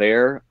people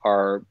there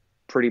are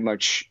pretty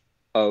much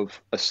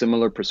of a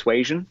similar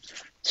persuasion.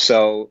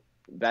 So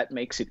that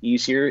makes it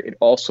easier. It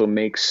also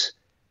makes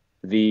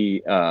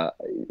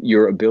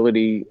your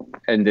ability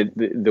and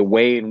the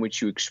way in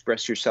which you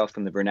express yourself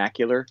in the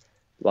vernacular,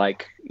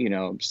 like,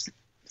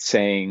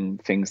 saying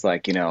things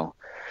like,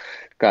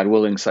 God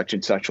willing, such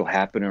and such will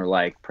happen, or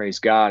like, praise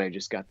God, I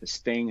just got this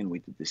thing and we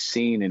did this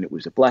scene and it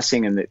was a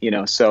blessing.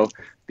 And so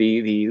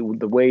the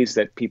ways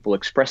that people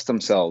express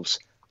themselves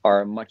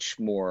are much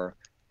more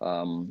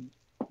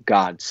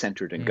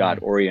God-centered and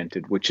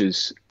God-oriented, which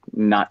is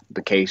not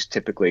the case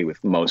typically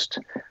with most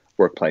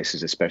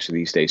workplaces, especially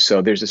these days.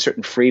 So there's a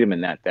certain freedom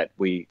in that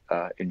we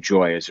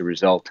enjoy as a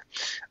result.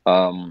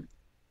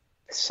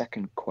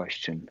 Second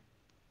question.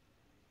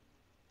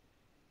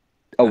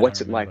 Oh, what's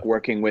it like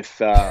working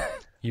with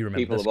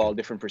people of all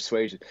different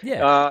persuasions?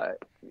 Yeah.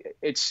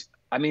 It's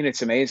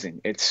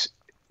amazing.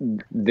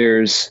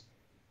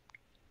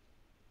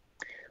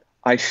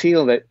 I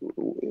feel that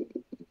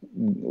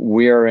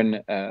we are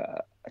in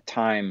a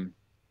time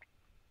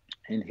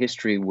in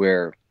history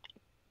where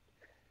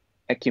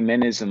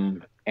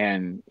ecumenism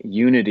and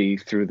unity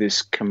through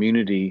this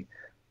community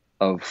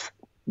of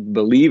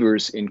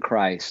believers in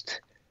Christ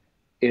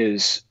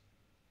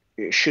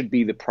should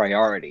be the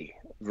priority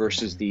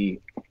versus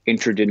the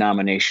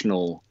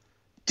interdenominational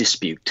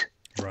dispute,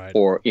 Right.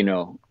 or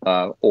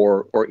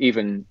or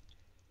even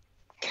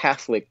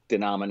Catholic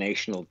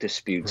denominational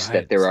disputes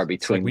that there are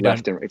between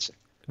left and right.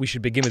 We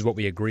should begin with what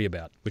we agree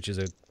about, which is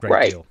a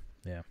great deal.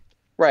 Yeah.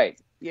 Right.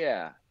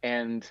 Yeah.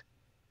 And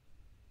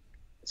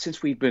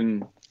since we've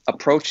been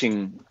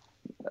approaching,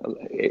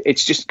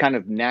 it's just kind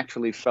of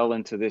naturally fell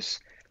into this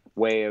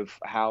way of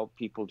how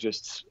people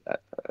just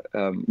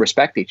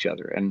respect each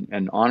other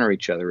and honor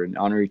each other and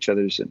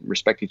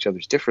respect each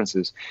other's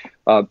differences.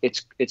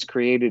 It's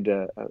created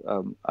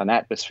an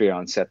atmosphere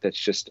on set that's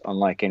just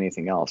unlike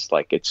anything else.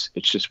 Like it's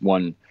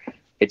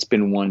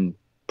been one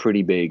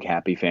pretty big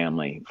happy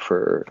family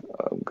for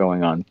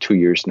going on 2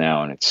 years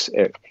now, and it's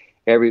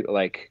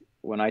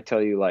when I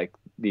tell you, like,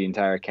 the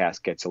entire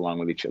cast gets along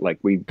with each other. Like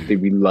we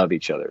love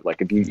each other.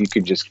 Like if you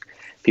could just,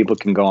 people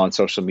can go on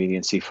social media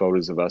and see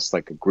photos of us,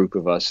 like a group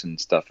of us and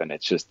stuff. And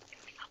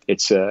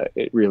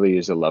it really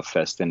is a love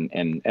fest.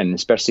 And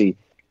especially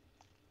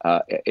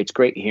it's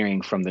great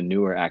hearing from the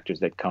newer actors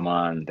that come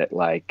on that,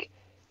 like,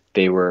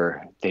 they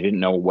didn't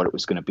know what it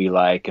was going to be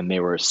like. And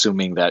they were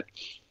assuming that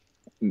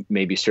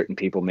maybe certain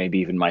people, maybe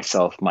even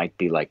myself, might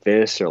be like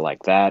this or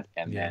like that.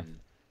 And then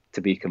to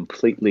be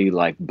completely,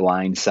 like,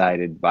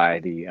 blindsided by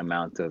the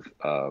amount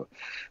of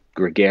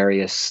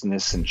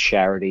gregariousness and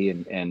charity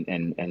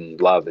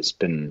and love has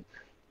been,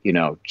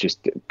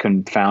 just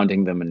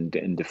confounding them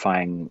and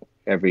defying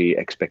every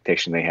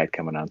expectation they had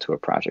coming onto a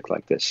project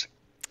like this.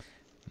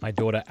 My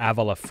daughter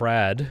Avala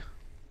Frad,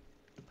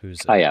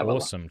 who's an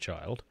awesome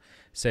child,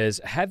 says,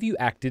 have you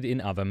acted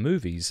in other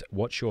movies?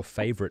 What's your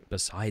favorite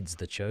besides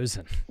The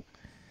Chosen?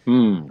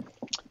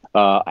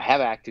 I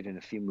have acted in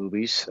a few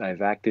movies.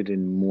 I've acted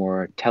in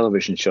more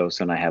television shows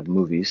than I have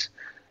movies.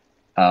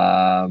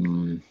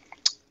 I'd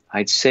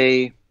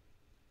say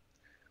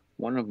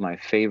one of my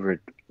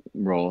favorite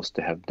roles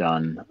to have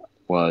done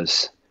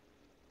was,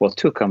 well,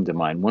 two come to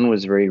mind. One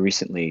was very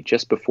recently,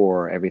 just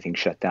before everything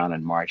shut down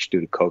in March due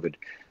to COVID.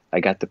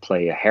 I got to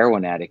play a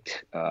heroin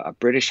addict, a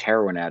British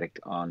heroin addict,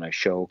 on a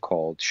show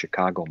called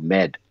Chicago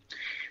Med,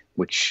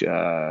 which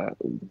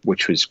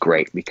was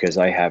great because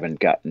I haven't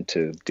gotten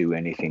to do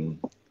anything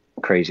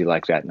crazy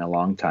like that in a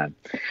long time.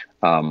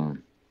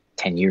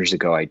 10 years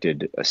ago, I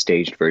did a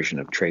staged version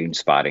of Train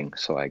Spotting,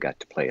 so I got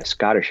to play a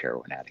Scottish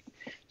heroin addict.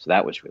 So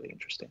that was really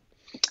interesting.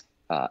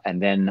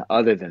 And then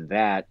other than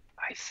that,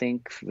 I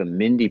think the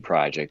Mindy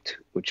Project,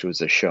 which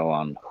was a show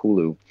on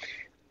Hulu,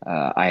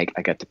 I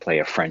got to play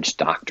a French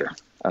doctor,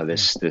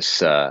 this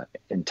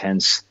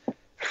intense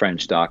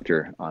French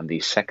doctor on the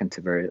second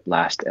to very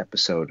last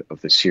episode of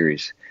the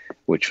series,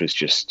 which was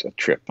just a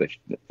trip.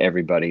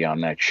 Everybody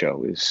on that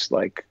show is,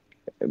 like,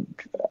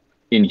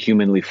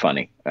 inhumanly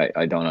funny.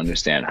 I don't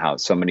understand how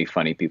so many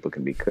funny people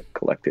can be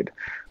collected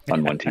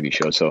on one TV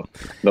show. So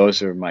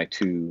those are my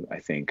two, I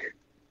think,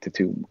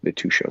 the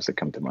two shows that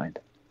come to mind.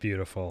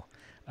 Beautiful.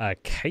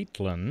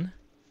 Caitlin,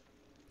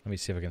 let me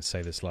see if I can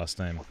say this last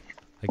name.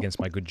 Against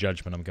my good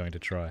judgment, I'm going to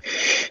try.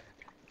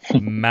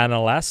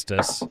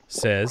 Manalastus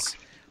says,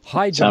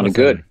 "Hi, Jonathan."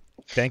 Sounded good.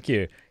 Thank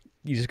you.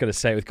 You just got to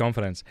say it with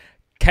confidence.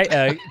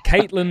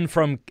 Caitlin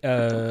from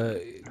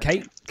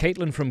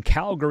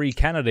Calgary,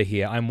 Canada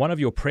here. I'm one of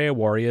your prayer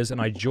warriors,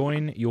 and I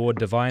join your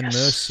Divine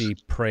Mercy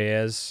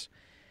prayers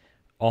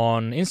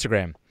on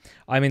Instagram.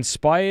 I'm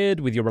inspired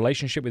with your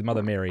relationship with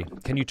Mother Mary.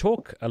 Can you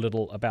talk a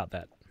little about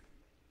that?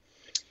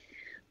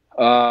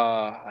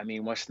 I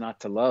mean, what's not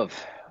to love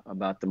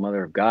about the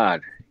Mother of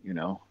God? You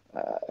know,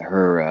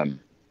 her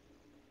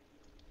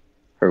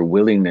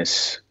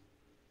willingness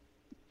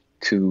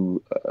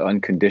to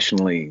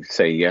unconditionally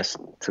say yes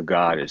to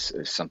God is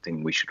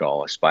something we should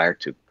all aspire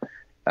to,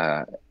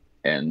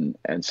 and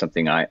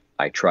something I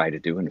try to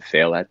do and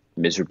fail at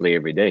miserably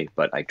every day,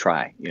 but I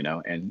try, you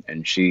know.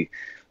 And she,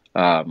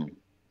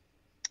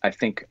 I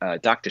think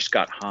Dr.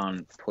 Scott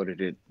Hahn put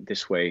it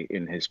this way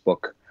in his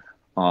book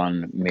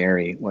on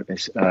Mary. What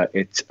is I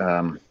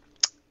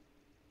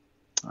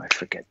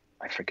forget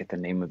the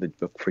name of the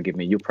book. Forgive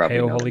me. You probably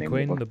Hail know Holy the name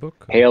Queen, of the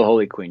book. Hail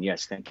Holy Queen.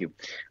 Yes, thank you.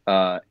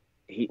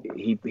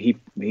 He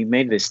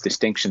made this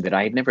distinction that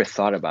I had never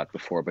thought about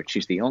before, but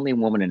she's the only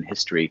woman in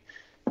history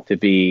to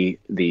be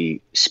the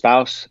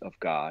spouse of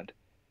God,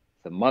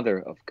 the mother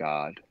of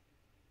God,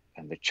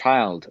 and the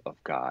child of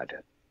God,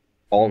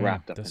 all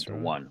wrapped up into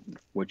one,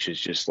 which is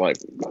just like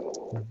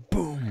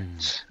boom.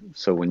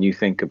 So when you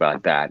think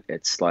about that,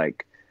 it's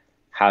like,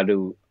 how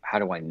do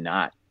I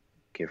not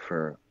give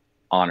her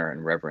honor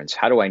and reverence?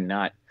 How do I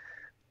not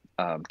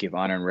give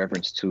honor and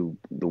reverence to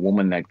the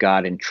woman that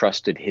God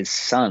entrusted his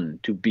son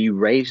to be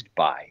raised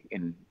by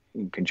in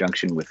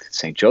conjunction with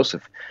Saint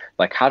Joseph?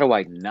 Like, how do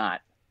I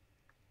not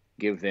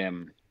give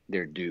them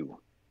their due?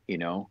 You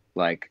know,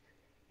 like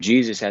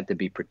Jesus had to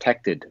be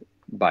protected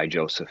by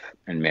Joseph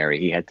and Mary.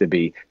 He had to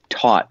be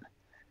taught,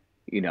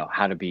 you know,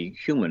 how to be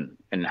human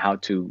and how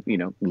to, you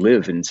know,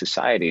 live in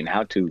society and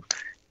how to,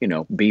 you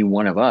know, be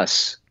one of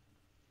us,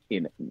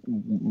 you know,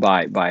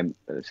 by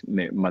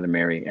Mother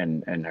Mary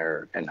and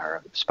her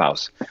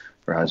spouse,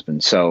 her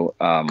husband. So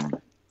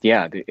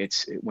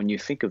it's when you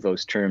think of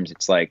those terms,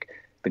 it's like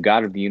the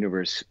God of the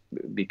universe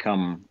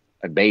become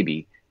a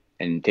baby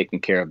and taken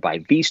care of by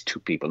these two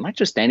people, not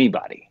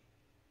anybody,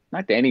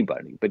 but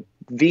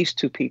these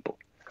two people.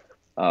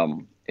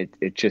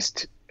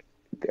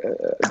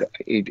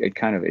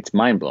 It's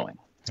mind blowing.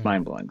 It's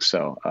mind blowing.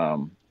 So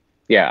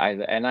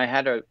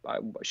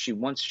she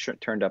once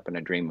turned up in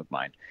a dream of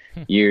mine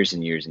years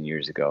and years and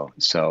years ago.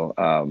 So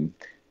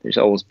there's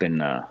always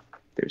been a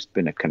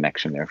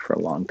connection there for a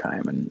long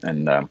time,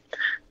 and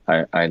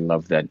I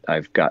love that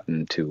I've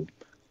gotten to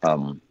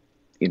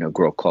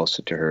grow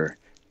closer to her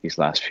these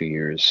last few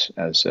years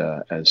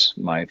as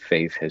my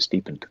faith has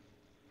deepened.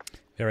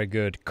 Very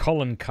good.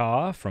 Colin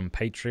Carr from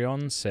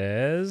Patreon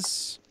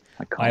says,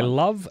 I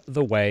love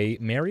the way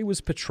Mary was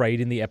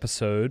portrayed in the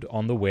episode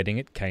on the wedding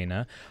at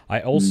Cana.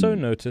 I also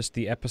noticed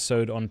the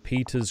episode on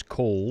Peter's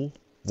call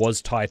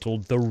was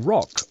titled The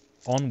Rock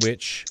on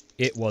which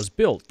it was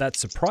built. That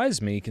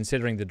surprised me,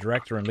 considering the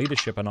director and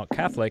leadership are not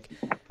Catholic,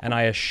 and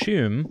I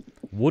assume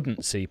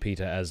wouldn't see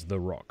Peter as the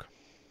Rock.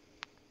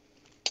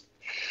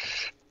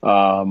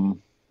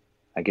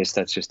 I guess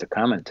that's just a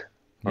comment.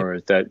 Yep. Or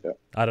is that...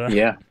 I don't know.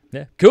 Yeah.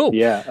 Yeah. Cool.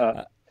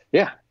 Yeah.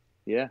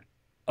 Yeah.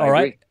 All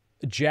right.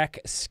 Jack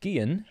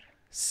Skian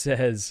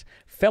says,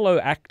 fellow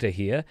actor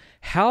here,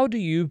 how do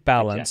you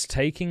balance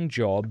taking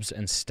jobs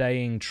and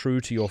staying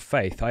true to your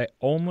faith? I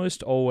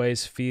almost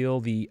always feel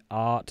the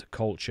art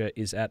culture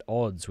is at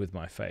odds with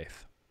my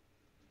faith.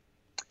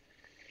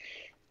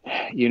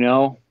 You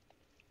know,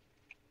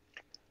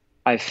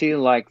 I feel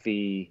like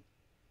the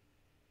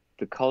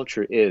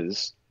culture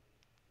is,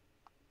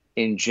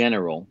 in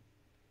general,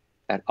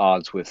 at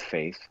odds with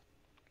faith.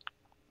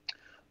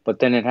 But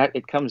then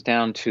it comes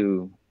down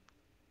to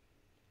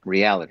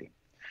reality.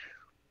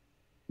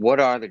 What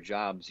are the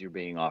jobs you're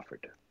being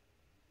offered?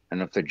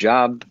 And if the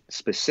job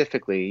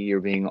specifically you're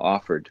being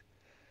offered,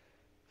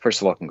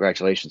 first of all,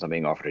 congratulations on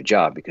being offered a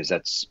job, because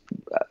that's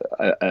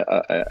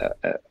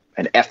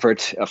an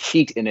effort, a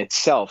feat in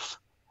itself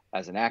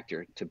as an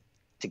actor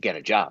to get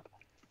a job.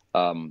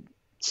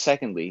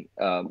 Secondly,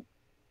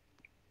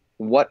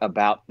 what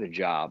about the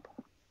job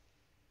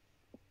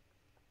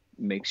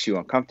makes you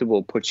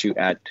uncomfortable, puts you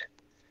at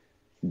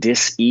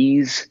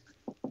dis-ease,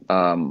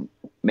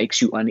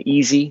 makes you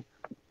uneasy?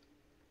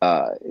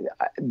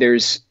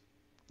 There's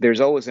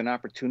always an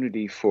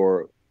opportunity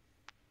for,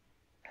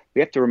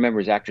 we have to remember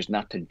as actors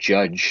not to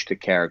judge the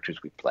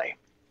characters we play.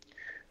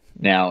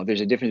 Now,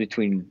 there's a difference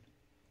between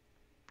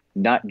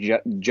not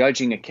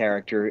judging a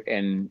character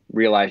and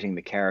realizing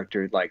the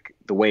character, like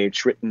the way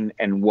it's written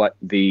and what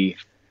the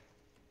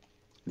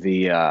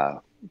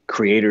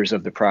creators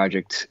of the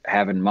project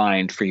have in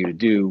mind for you to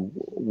do.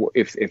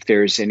 If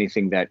there's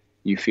anything that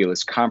you feel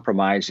is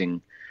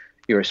compromising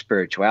your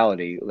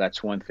spirituality,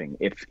 that's one thing.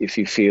 If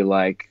you feel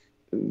like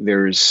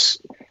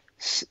there's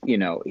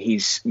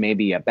he's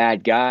maybe a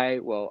bad guy.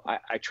 Well,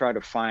 I try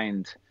to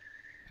find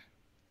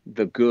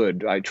the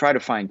good. I try to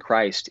find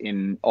Christ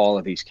in all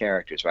of these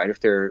characters, right? If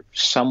they're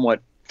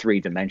somewhat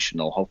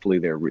three-dimensional, hopefully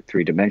they're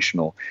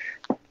three-dimensional.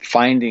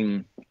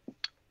 Finding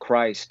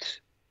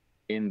Christ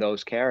in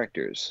those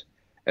characters,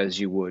 as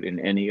you would in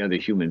any other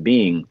human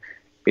being,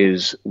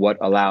 is what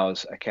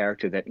allows a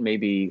character that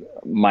maybe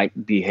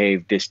might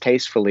behave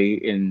distastefully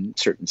in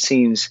certain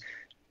scenes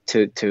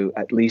to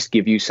at least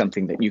give you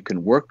something that you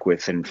can work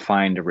with and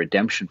find a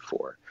redemption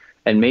for.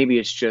 And maybe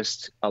it's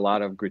just a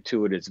lot of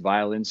gratuitous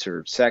violence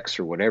or sex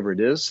or whatever it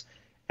is.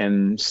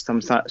 And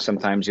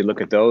sometimes you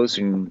look at those,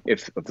 and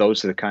if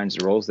those are the kinds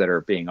of roles that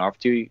are being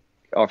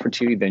offered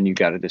to you, then you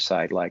got to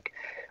decide like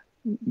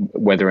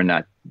whether or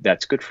not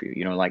that's good for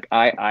you. Like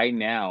I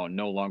now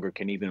no longer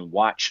can even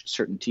watch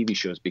certain TV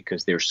shows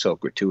because they're so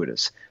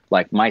gratuitous.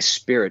 Like my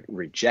spirit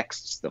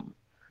rejects them.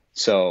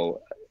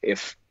 So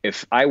if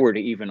I were to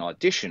even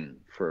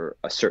audition for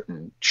a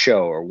certain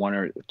show or one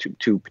or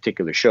two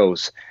particular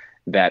shows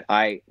that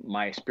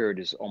my spirit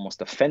is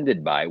almost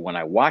offended by when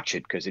I watch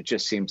it, because it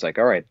just seems like,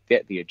 all right,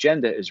 the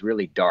agenda is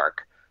really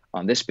dark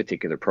on this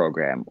particular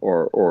program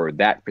or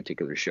that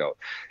particular show.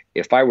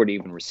 If I were to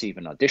even receive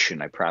an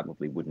audition, I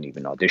probably wouldn't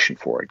even audition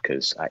for it,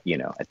 because at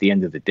the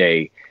end of the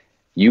day,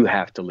 you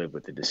have to live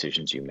with the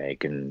decisions you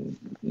make. And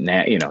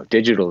now,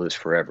 digital is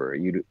forever.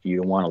 You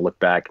don't want to look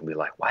back and be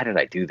like, why did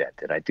I do that?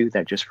 Did I do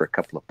that just for a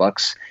couple of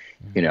bucks?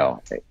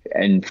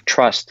 And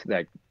trust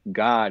that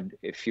God,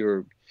 if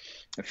you're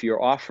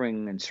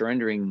offering and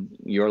surrendering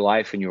your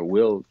life and your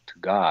will to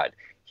God,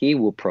 He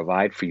will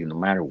provide for you no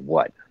matter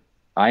what.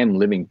 I am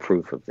living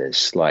proof of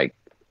this. Like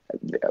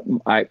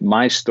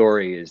my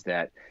story is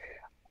that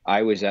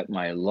I was at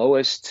my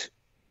lowest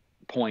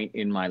point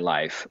in my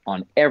life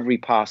on every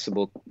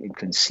possible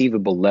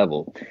conceivable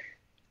level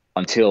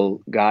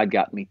until God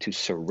got me to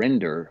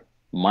surrender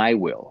my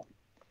will.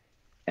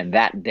 And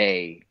that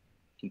day,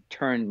 He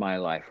turned my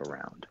life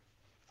around.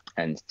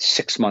 And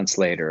 6 months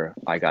later,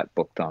 I got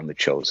booked on The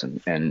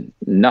Chosen, and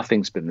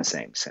nothing's been the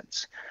same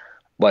since.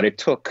 But it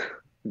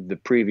took the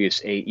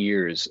previous 8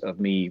 years of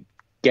me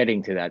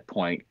getting to that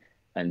point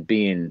and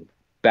being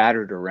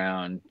battered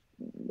around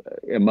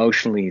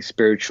emotionally,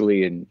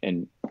 spiritually,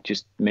 and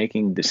just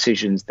making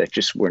decisions that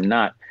just were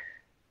not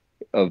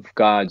of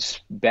God's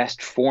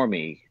best for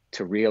me,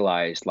 to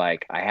realize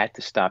like I had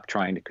to stop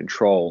trying to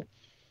control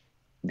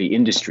the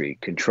industry,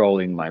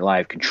 controlling my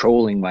life,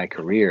 controlling my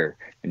career,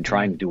 and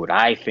trying to do what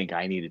I think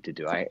I needed to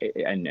do,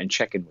 and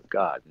check in with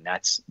God. And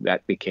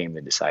that became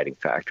the deciding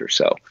factor.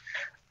 So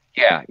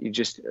yeah, you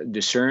just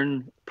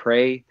discern,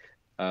 pray,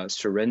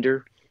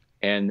 surrender,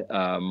 and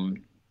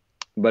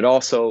but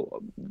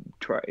also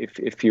try,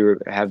 if you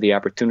have the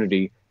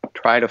opportunity,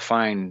 try to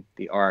find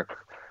the arc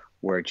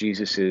where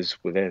Jesus is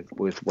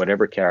with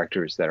whatever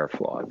characters that are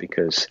flawed,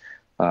 because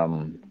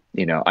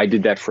I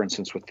did that, for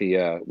instance, with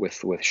the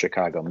with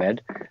Chicago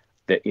Med,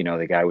 that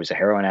the guy was a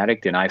heroin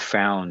addict, and I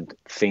found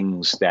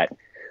things that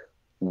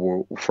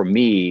were, for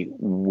me,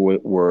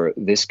 were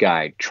this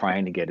guy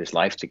trying to get his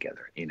life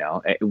together.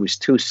 It was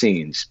 2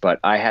 scenes, but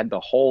I had the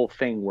whole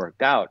thing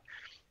worked out,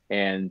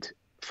 and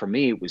for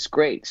me, it was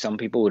great. Some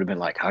people would have been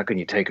like, how can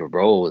you take a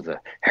role with a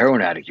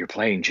heroin addict? You're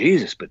playing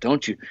Jesus, but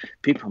don't you?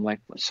 People, I'm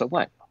like, well, so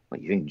what?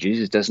 Like, you think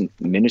Jesus doesn't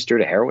minister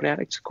to heroin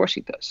addicts? Of course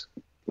He does.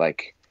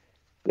 Like,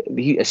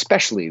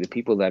 especially the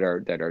people that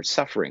are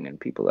suffering and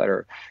people that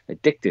are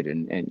addicted.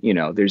 And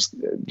there's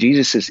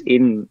Jesus is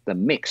in the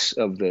mix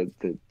of the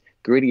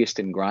grittiest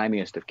and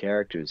grimiest of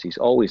characters. He's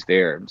always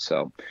there.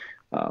 So,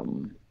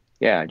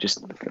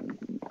 just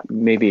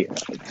maybe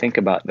think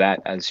about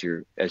that as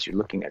you're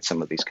looking at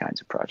some of these kinds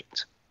of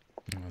projects.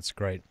 That's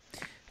great.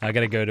 I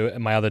got to go to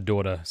my other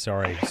daughter.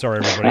 Sorry,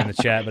 everybody in the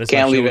chat, but it's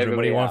Can't my leave children.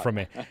 What do you everybody want out. from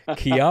me?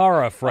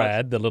 Kiara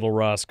Frad, the little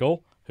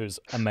rascal, who's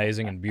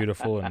amazing and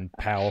beautiful and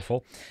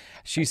powerful.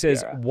 She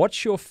says,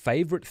 what's your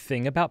favorite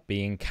thing about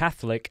being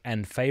Catholic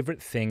and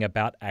favorite thing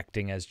about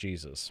acting as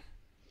Jesus?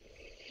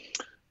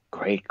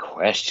 Great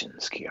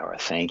questions, Kiara.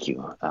 Thank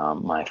you.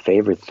 My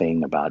favorite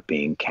thing about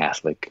being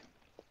Catholic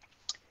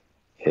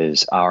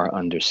is our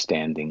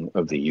understanding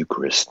of the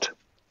Eucharist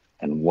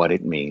and what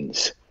it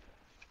means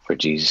for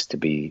Jesus to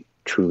be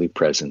truly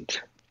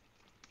present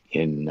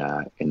in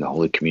the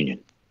Holy Communion.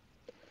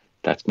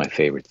 That's my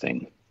favorite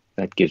thing.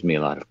 That gives me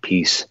a lot of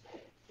peace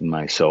in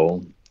my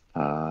soul,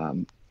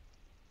 and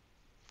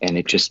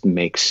it just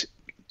makes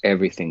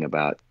everything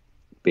about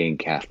being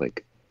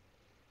Catholic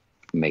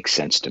make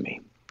sense to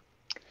me.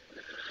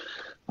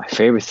 My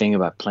favorite thing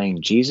about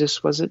playing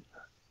Jesus, was it?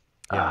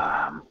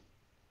 Yeah.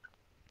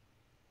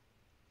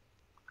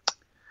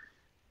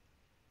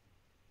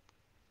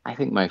 I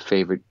think my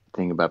favorite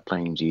thing about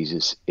playing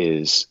Jesus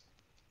is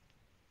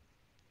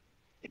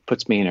it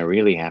puts me in a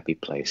really happy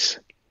place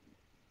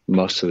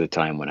most of the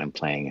time when I'm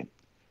playing it.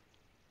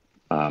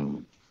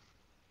 And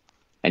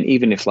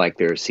even if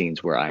there are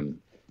scenes where I'm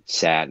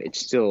sad, it's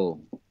still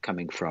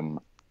coming from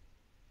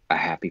a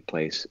happy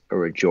place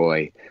or a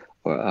joy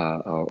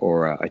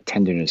or a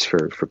tenderness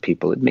for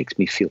people. It makes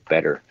me feel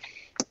better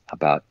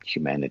about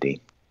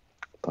humanity.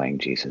 playing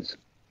Jesus.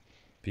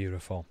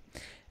 Beautiful.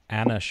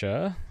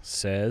 Anasha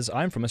says,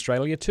 I'm from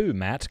Australia too,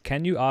 Matt.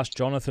 Can you ask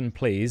Jonathan,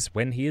 please,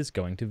 when he is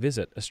going to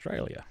visit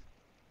Australia?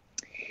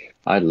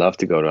 I'd love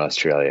to go to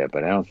Australia,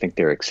 but I don't think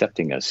they're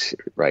accepting us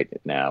right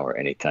now or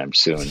anytime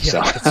soon. Yeah,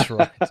 So that's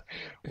right.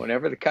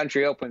 whenever the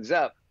country opens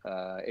up,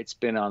 it's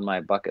been on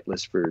my bucket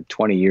list for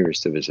 20 years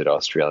to visit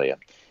Australia.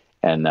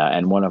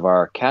 And one of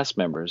our cast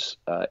members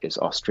is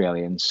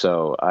Australian,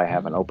 so I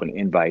have an open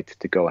invite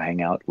to go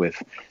hang out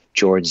with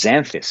George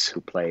Xanthis,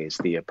 who plays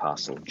the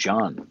Apostle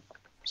John.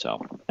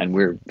 So, and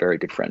we're very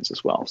good friends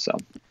as well. So,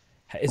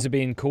 has it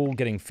been cool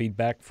getting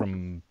feedback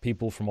from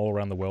people from all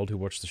around the world who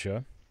watch the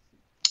show?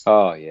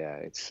 oh yeah,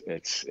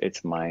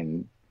 it's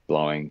mind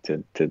blowing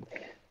to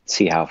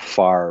see how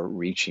far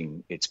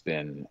reaching it's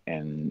been,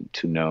 and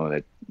to know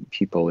that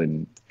people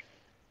in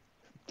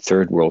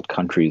third world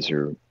countries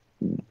are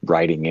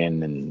writing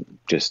in and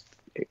just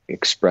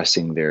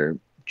expressing their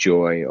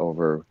joy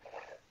over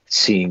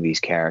seeing these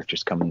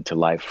characters come to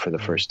life for the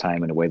first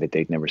time in a way that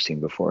they'd never seen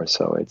before.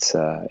 So it's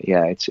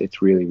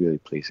really, really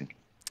pleasing.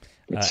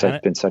 It's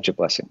been such a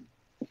blessing.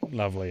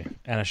 Lovely.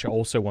 Anasha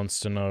also wants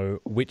to know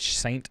which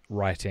saint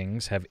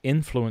writings have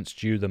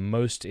influenced you the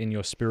most in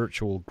your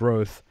spiritual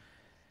growth,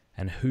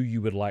 and who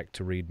you would like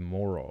to read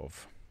more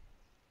of.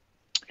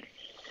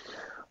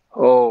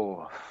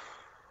 Oh,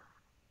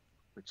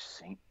 which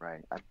saint,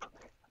 right?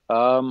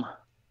 I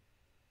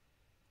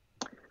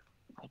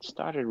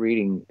started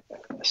reading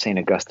St.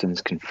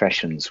 Augustine's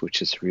Confessions,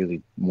 which is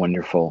really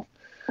wonderful.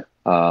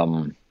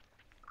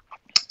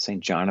 St.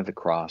 John of the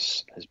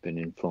Cross has been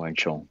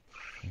influential.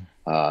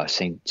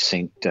 Saint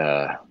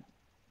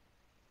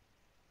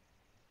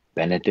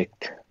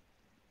Benedict,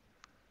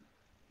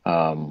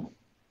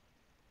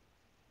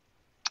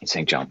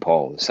 St. John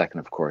Paul II,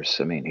 of course.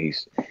 I mean,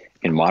 he's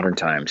in modern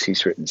times,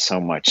 he's written so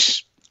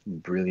much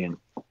brilliant,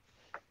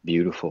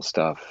 beautiful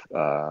stuff.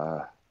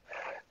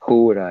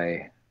 Who would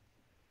I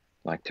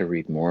like to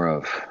read more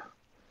of?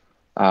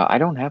 I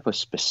don't have a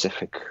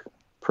specific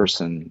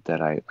person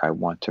that I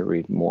want to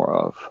read more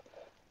of.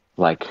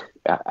 Like,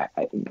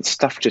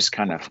 stuff just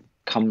kind of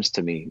comes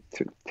to me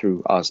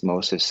through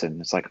osmosis, and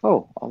it's like,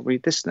 oh, I'll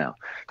read this now.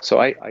 So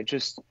I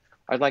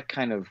like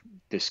kind of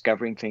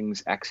discovering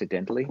things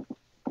accidentally.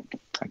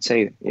 I'd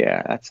say,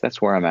 yeah,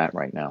 that's where I'm at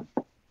right now.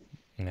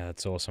 Yeah,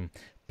 that's awesome.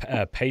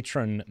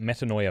 Patron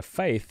Metanoia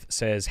Faith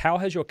says, how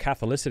has your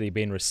Catholicity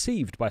been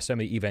received by so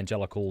many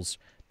evangelicals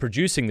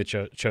producing the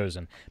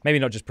Chosen? Maybe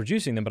not just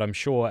producing them, but I'm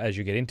sure as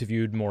you get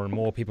interviewed more and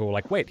more, people are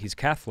like, wait, he's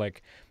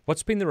Catholic.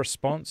 What's been the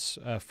response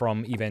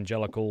from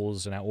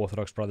evangelicals and our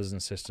Orthodox brothers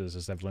and sisters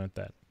as they've learned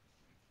that?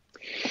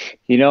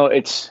 You know,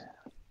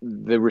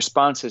 the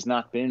response has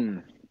not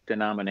been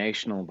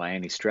denominational by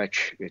any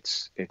stretch.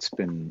 It's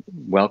been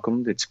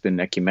welcomed. It's been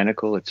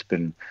ecumenical. It's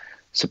been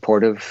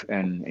supportive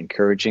and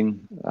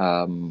encouraging.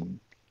 The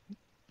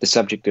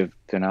subject of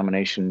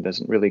denomination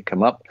doesn't really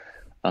come up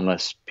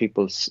unless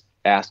people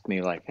ask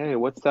me, like, hey,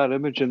 what's that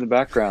image in the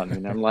background?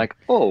 And I'm like,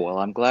 oh, well,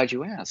 I'm glad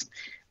you asked.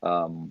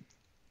 You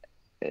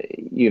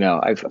know,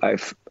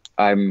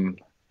 I've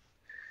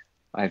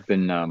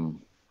been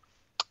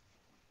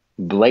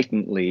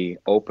blatantly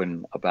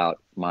open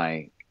about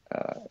my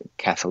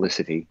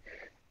Catholicity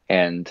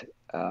and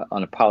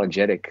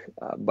unapologetic,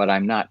 but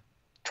I'm not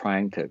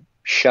trying to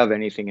shove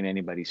anything in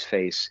anybody's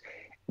face.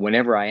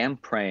 Whenever I am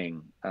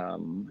praying,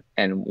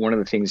 and one of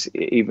the things,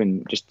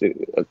 even just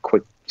a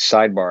quick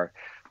sidebar,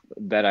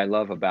 that I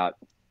love about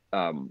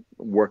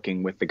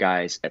working with the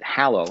guys at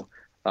Hallow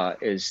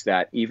is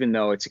that even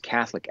though it's a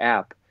Catholic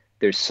app,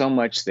 there's so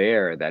much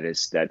there that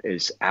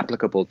is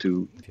applicable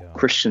to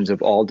Christians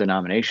of all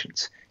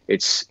denominations.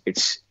 It's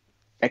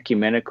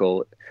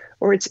ecumenical,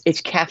 or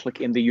it's Catholic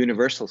in the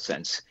universal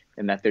sense,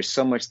 in that there's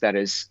so much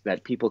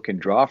that people can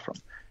draw from.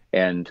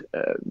 And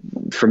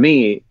for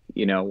me,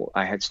 you know,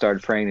 I had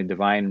started praying the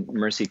Divine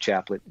Mercy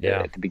Chaplet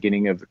at the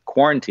beginning of the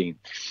quarantine.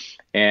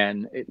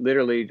 And it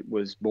literally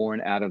was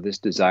born out of this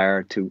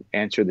desire to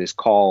answer this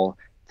call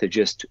to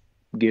just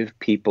give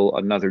people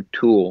another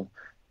tool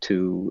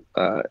to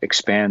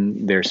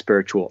expand their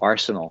spiritual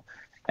arsenal,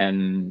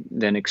 and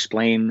then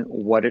explain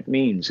what it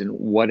means and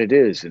what it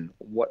is and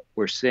what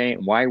we're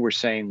saying, why we're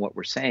saying what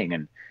we're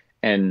saying.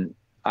 And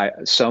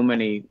so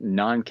many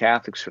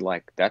non-Catholics are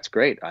like, that's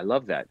great, I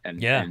love that.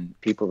 And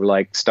people were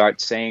like,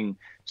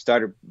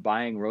 started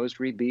buying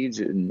rosary beads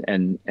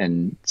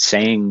and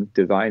saying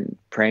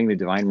praying the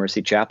Divine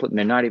Mercy Chaplet, and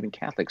they're not even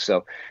Catholic.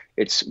 So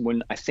it's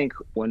when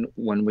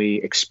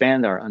we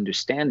expand our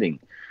understanding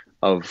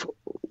of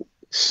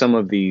some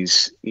of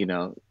these, you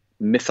know,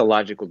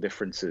 mythological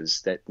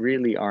differences that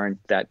really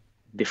aren't that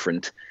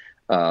different,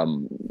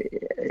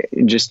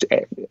 just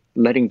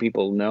letting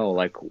people know,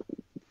 like,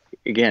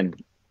 again,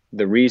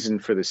 the reason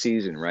for the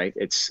season, right?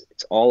 It's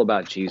all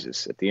about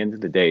Jesus. At the end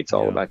of the day, it's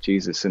all about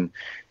Jesus, and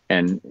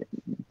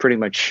pretty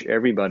much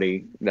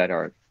everybody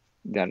that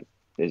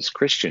is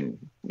Christian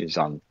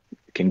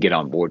can get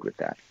on board with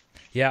that.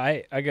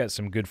 Yeah, I got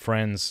some good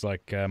friends,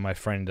 like my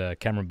friend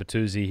Cameron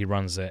Batuzzi. He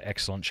runs an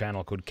excellent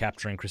channel called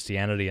Capturing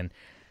Christianity, and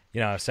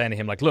I was saying to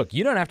him, like, look,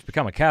 you don't have to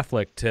become a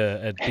Catholic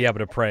to be able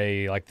to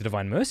pray like the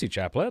Divine Mercy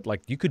Chaplet.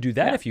 Like, you could do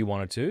that if you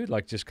wanted to.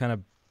 Like, just kind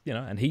of,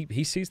 and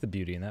he sees the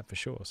beauty in that for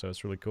sure. So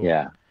it's really cool.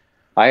 Yeah.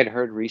 I had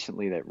heard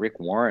recently that Rick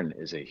Warren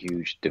is a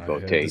huge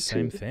devotee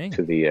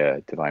to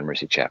the Divine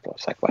Mercy Chaplet.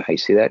 It's like, wow, you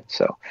see that?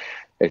 So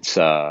it's,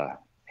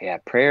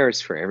 prayer is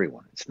for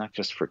everyone. It's not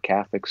just for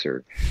Catholics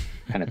or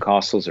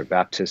Pentecostals or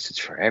Baptists. It's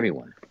for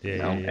everyone.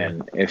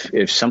 And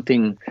if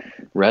something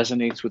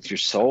resonates with your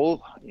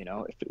soul,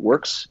 if it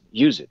works,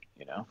 use it.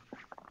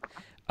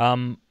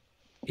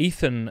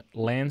 Ethan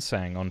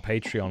Lansang on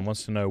Patreon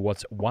wants to know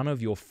what's one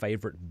of your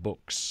favorite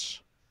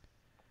books.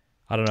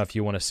 I don't know if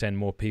you want to send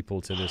more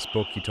people to this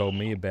book you told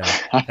me about.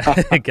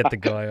 Get the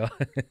guy on.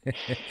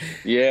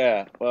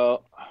 Yeah.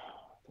 Well,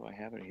 do I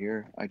have it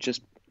here? I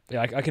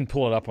can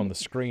pull it up on the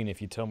screen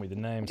if you tell me the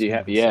name. Do you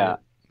have? Yeah.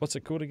 What's it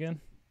called again?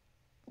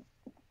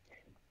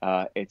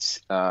 It's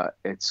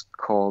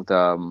called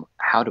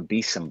How to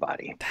Be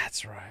Somebody.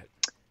 That's right.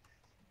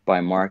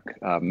 By Mark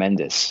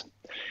Mendes.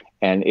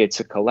 And it's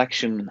a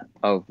collection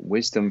of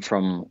wisdom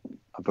from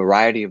a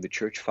variety of the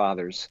church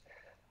fathers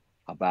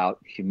about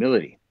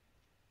humility.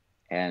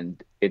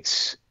 And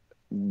it's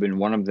been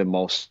one of the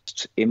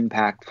most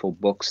impactful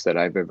books that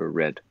I've ever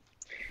read,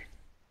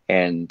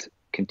 and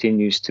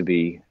continues to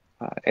be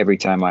every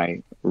time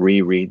I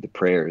reread the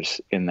prayers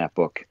in that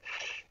book.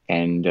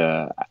 And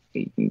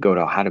you can go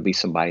to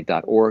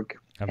howtobesomebody.org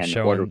and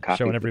order a copy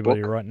showing of the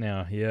everybody book. right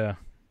now. Yeah.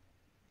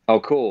 Oh,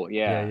 cool.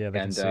 Yeah.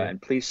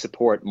 And please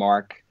support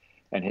Mark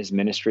and his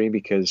ministry,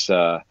 because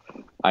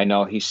I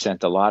know he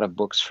sent a lot of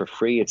books for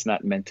free. It's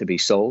not meant to be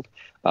sold,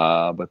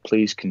 but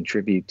please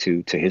contribute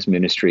to his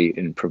ministry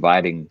in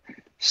providing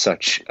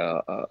such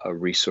a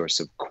resource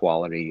of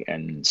quality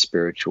and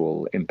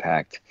spiritual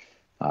impact.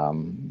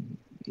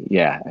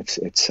 It's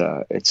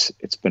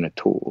been a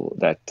tool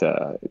that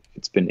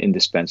it's been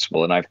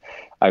indispensable, and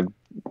I've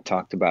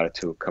talked about it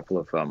to a couple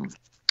of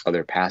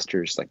other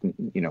pastors, like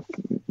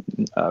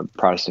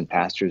Protestant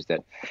pastors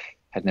that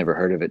had never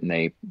heard of it, and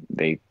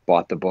they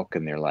bought the book,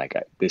 and they're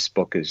like, this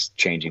book is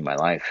changing my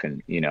life.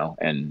 And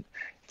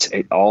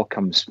it all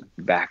comes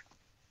back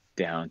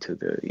down to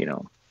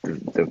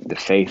the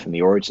faith and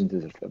the origins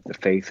of the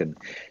faith,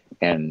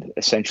 and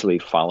essentially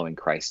following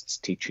Christ's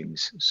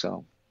teachings.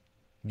 So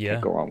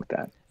can't go wrong with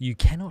that. You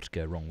cannot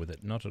go wrong with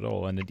it, not at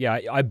all. And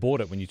I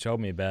bought it when you told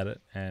me about it,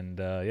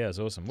 and it's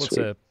awesome. Well, it's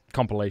a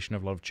compilation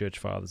of a lot of church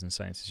fathers and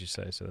saints, as you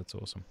say, so that's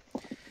awesome.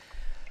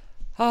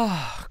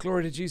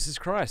 Glory to Jesus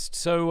Christ.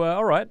 So,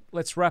 all right,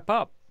 let's wrap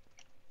up.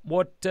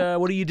 What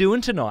are you doing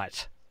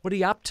tonight? What are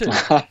you up to?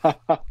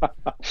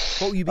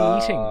 What will you be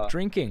eating,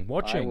 drinking,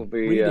 watching,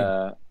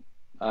 reading?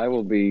 I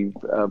will be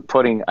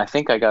putting. I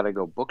think I got to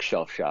go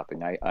bookshelf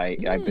shopping.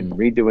 I've been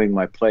redoing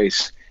my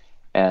place,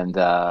 and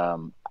I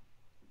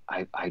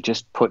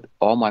just put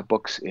all my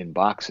books in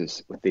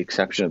boxes, with the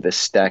exception of this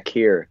stack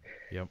here.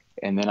 Yep.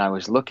 And then I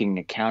was looking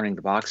and counting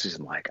the boxes,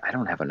 and like, I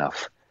don't have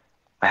enough.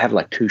 I have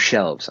like 2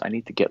 shelves. I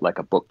need to get like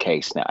a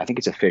bookcase now. I think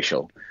it's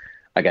official.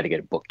 I got to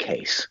get a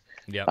bookcase.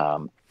 Yeah.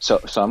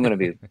 So I'm going to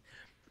be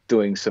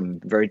doing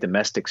some very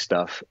domestic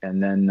stuff,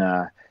 and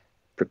then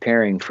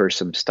preparing for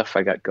some stuff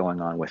I got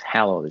going on with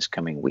Hallow this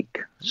coming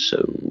week.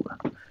 So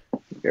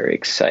very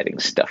exciting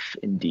stuff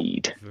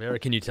indeed.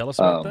 Can you tell us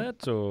about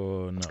that,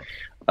 or no?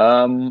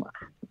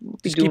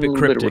 Just keep it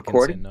cryptic.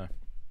 Recording. No.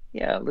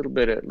 Yeah, a little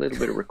bit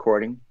of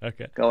recording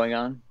going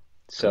on.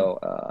 So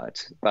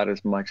it's about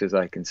as much as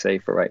I can say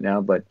for right now,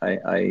 but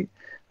I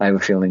have a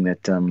feeling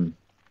that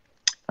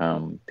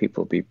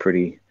people will be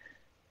pretty.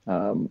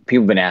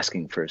 People have been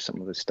asking for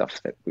some of the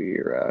stuff that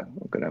we're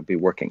going to be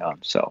working on.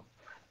 So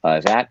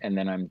that, and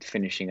then I'm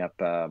finishing up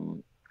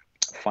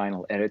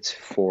final edits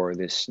for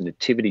this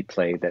nativity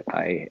play that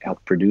I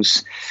helped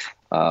produce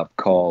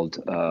called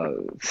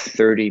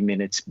 30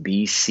 Minutes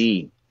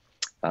BC.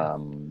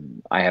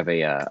 I'm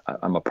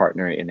a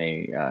partner in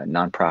a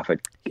nonprofit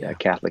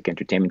Catholic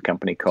entertainment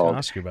company called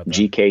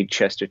GK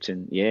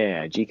Chesterton.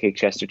 Yeah, GK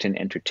Chesterton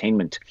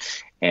Entertainment,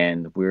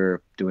 and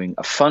we're doing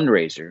a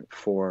fundraiser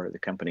for the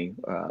company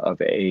of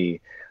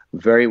a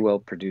very well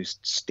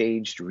produced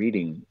staged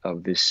reading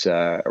of this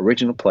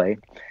original play,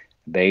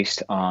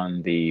 based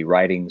on the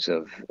writings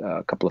of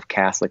a couple of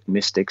Catholic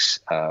mystics,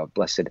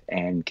 Blessed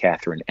Anne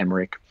Catherine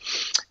Emmerich,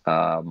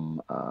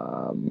 Maria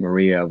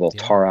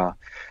Volterra.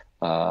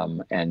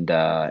 And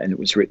it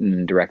was written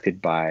and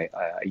directed by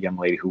a young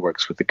lady who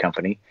works with the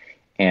company,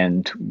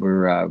 and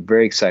we're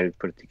very excited to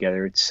put it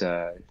together.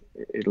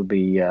 It'll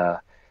be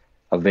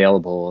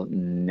available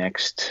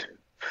next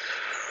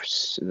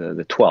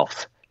the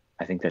 12th.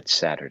 I think that's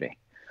Saturday.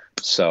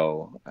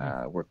 So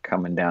we're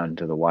coming down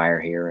to the wire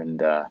here, and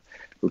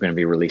we're going to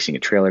be releasing a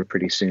trailer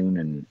pretty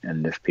soon.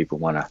 And if people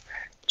want to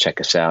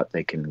check us out,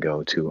 they can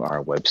go to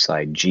our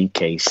website,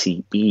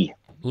 gkce.org.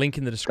 Link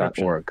in the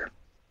description.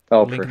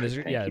 Oh,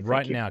 perfect.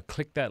 Now,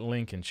 click that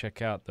link and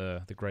check out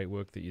the great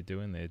work that you're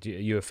doing there. Are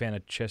you a fan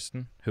of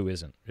Cheston? Who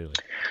isn't, really?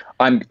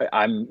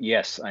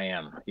 Yes, I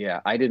am.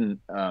 Yeah, I didn't.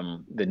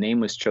 The name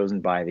was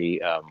chosen by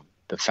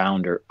the the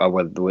founder.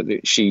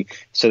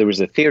 So there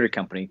was a theater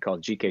company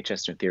called G.K.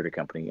 Chesterton Theater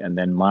Company, and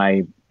then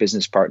my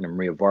business partner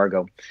Maria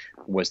Vargo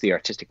was the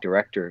artistic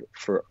director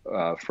for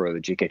the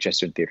G.K.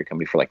 Chesterton Theater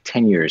Company for like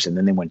 10 years, and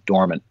then they went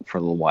dormant for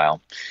a little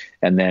while,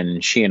 and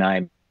then she and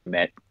I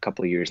met a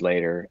couple of years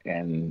later,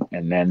 and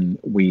then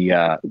we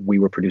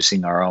were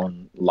producing our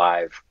own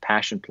live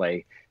passion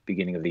play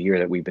beginning of the year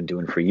that we've been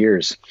doing for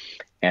years.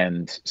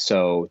 And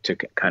so to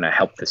kind of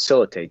help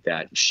facilitate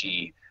that,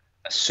 she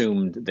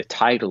assumed the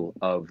title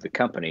of the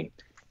company.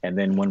 And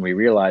then when we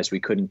realized we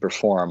couldn't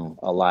perform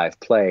a live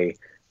play,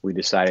 we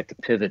decided to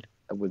pivot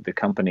with the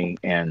company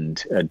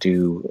and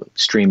do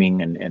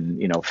streaming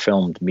and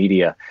filmed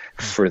media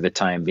for the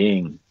time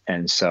being.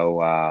 And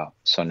so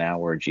now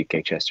we're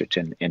GK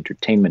Chesterton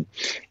Entertainment,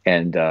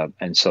 and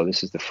so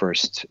this is the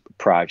first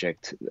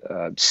project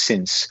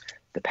since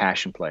the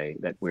Passion Play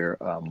that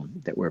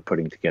we're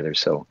putting together.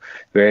 So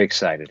very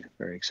excited.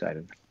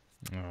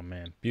 Oh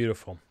man,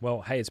 beautiful.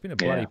 Well, hey, it's been a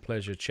bloody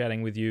pleasure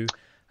chatting with you.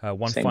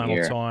 One Same final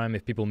here. time,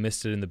 if people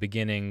missed it in the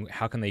beginning,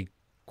 how can they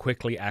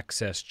quickly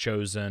access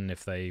Chosen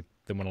if they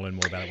want to learn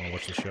more about it, want to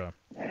watch the show?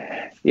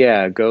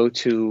 Yeah, go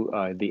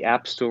to the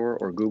App Store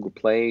or Google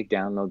Play,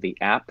 download the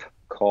app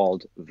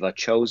called The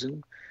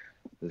Chosen.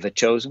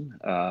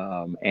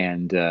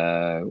 And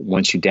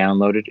once you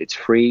download it, it's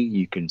free.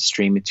 You can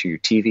stream it to your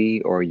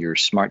TV or your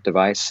smart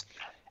device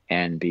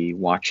and be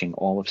watching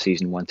all of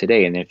season 1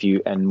 today.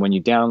 And when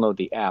you download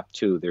the app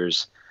too,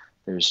 there's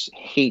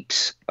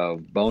heaps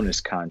of bonus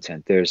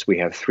content. We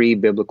have 3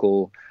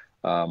 biblical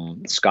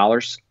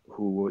scholars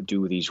who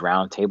do these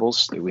round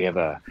tables. We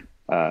have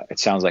it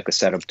sounds like a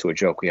setup to a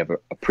joke. We have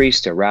a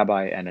priest, a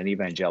rabbi, and an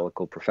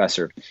evangelical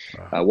professor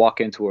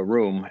walk into a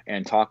room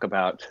and talk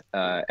about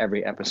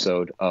every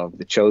episode of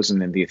The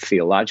Chosen and the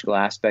theological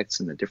aspects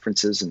and the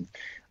differences, and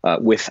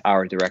with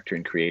our director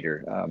and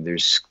creator.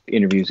 There's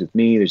interviews with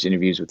me. There's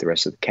interviews with the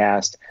rest of the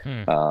cast.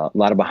 A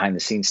lot of behind the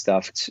scenes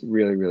stuff. It's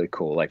really, really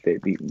cool. Like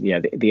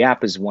the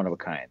app is one of a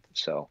kind.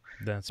 So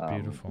that's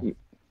beautiful.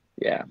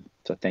 Yeah.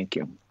 So thank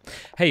you.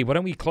 Hey, why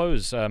don't we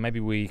close? Maybe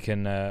we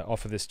can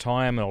offer this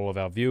time and all of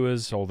our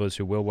viewers, all those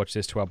who will watch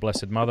this, to our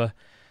Blessed Mother.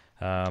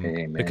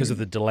 Because of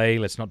the delay,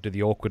 let's not do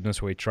the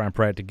awkwardness where we try and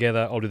pray it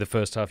together. I'll do the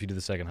first half, you do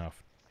the second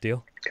half.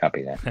 Deal?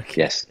 Copy that.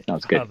 Yes,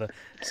 sounds good. Father,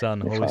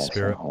 Son, Holy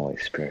Spirit. Holy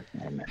Spirit.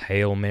 Amen.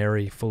 Hail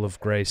Mary, full of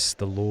grace,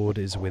 the Lord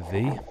is with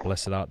thee.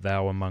 Blessed art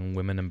thou among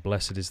women, and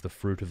blessed is the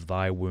fruit of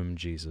thy womb,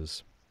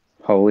 Jesus.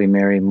 Holy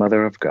Mary,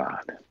 Mother of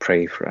God,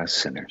 pray for us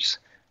sinners,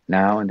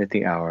 now and at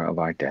the hour of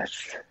our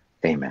death.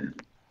 Amen.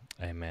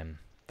 Amen.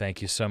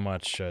 Thank you so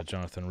much,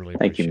 Jonathan. Really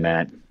appreciate it. Thank you,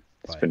 Matt.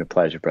 It's been a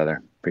pleasure,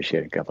 brother.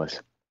 Appreciate it. God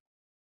bless.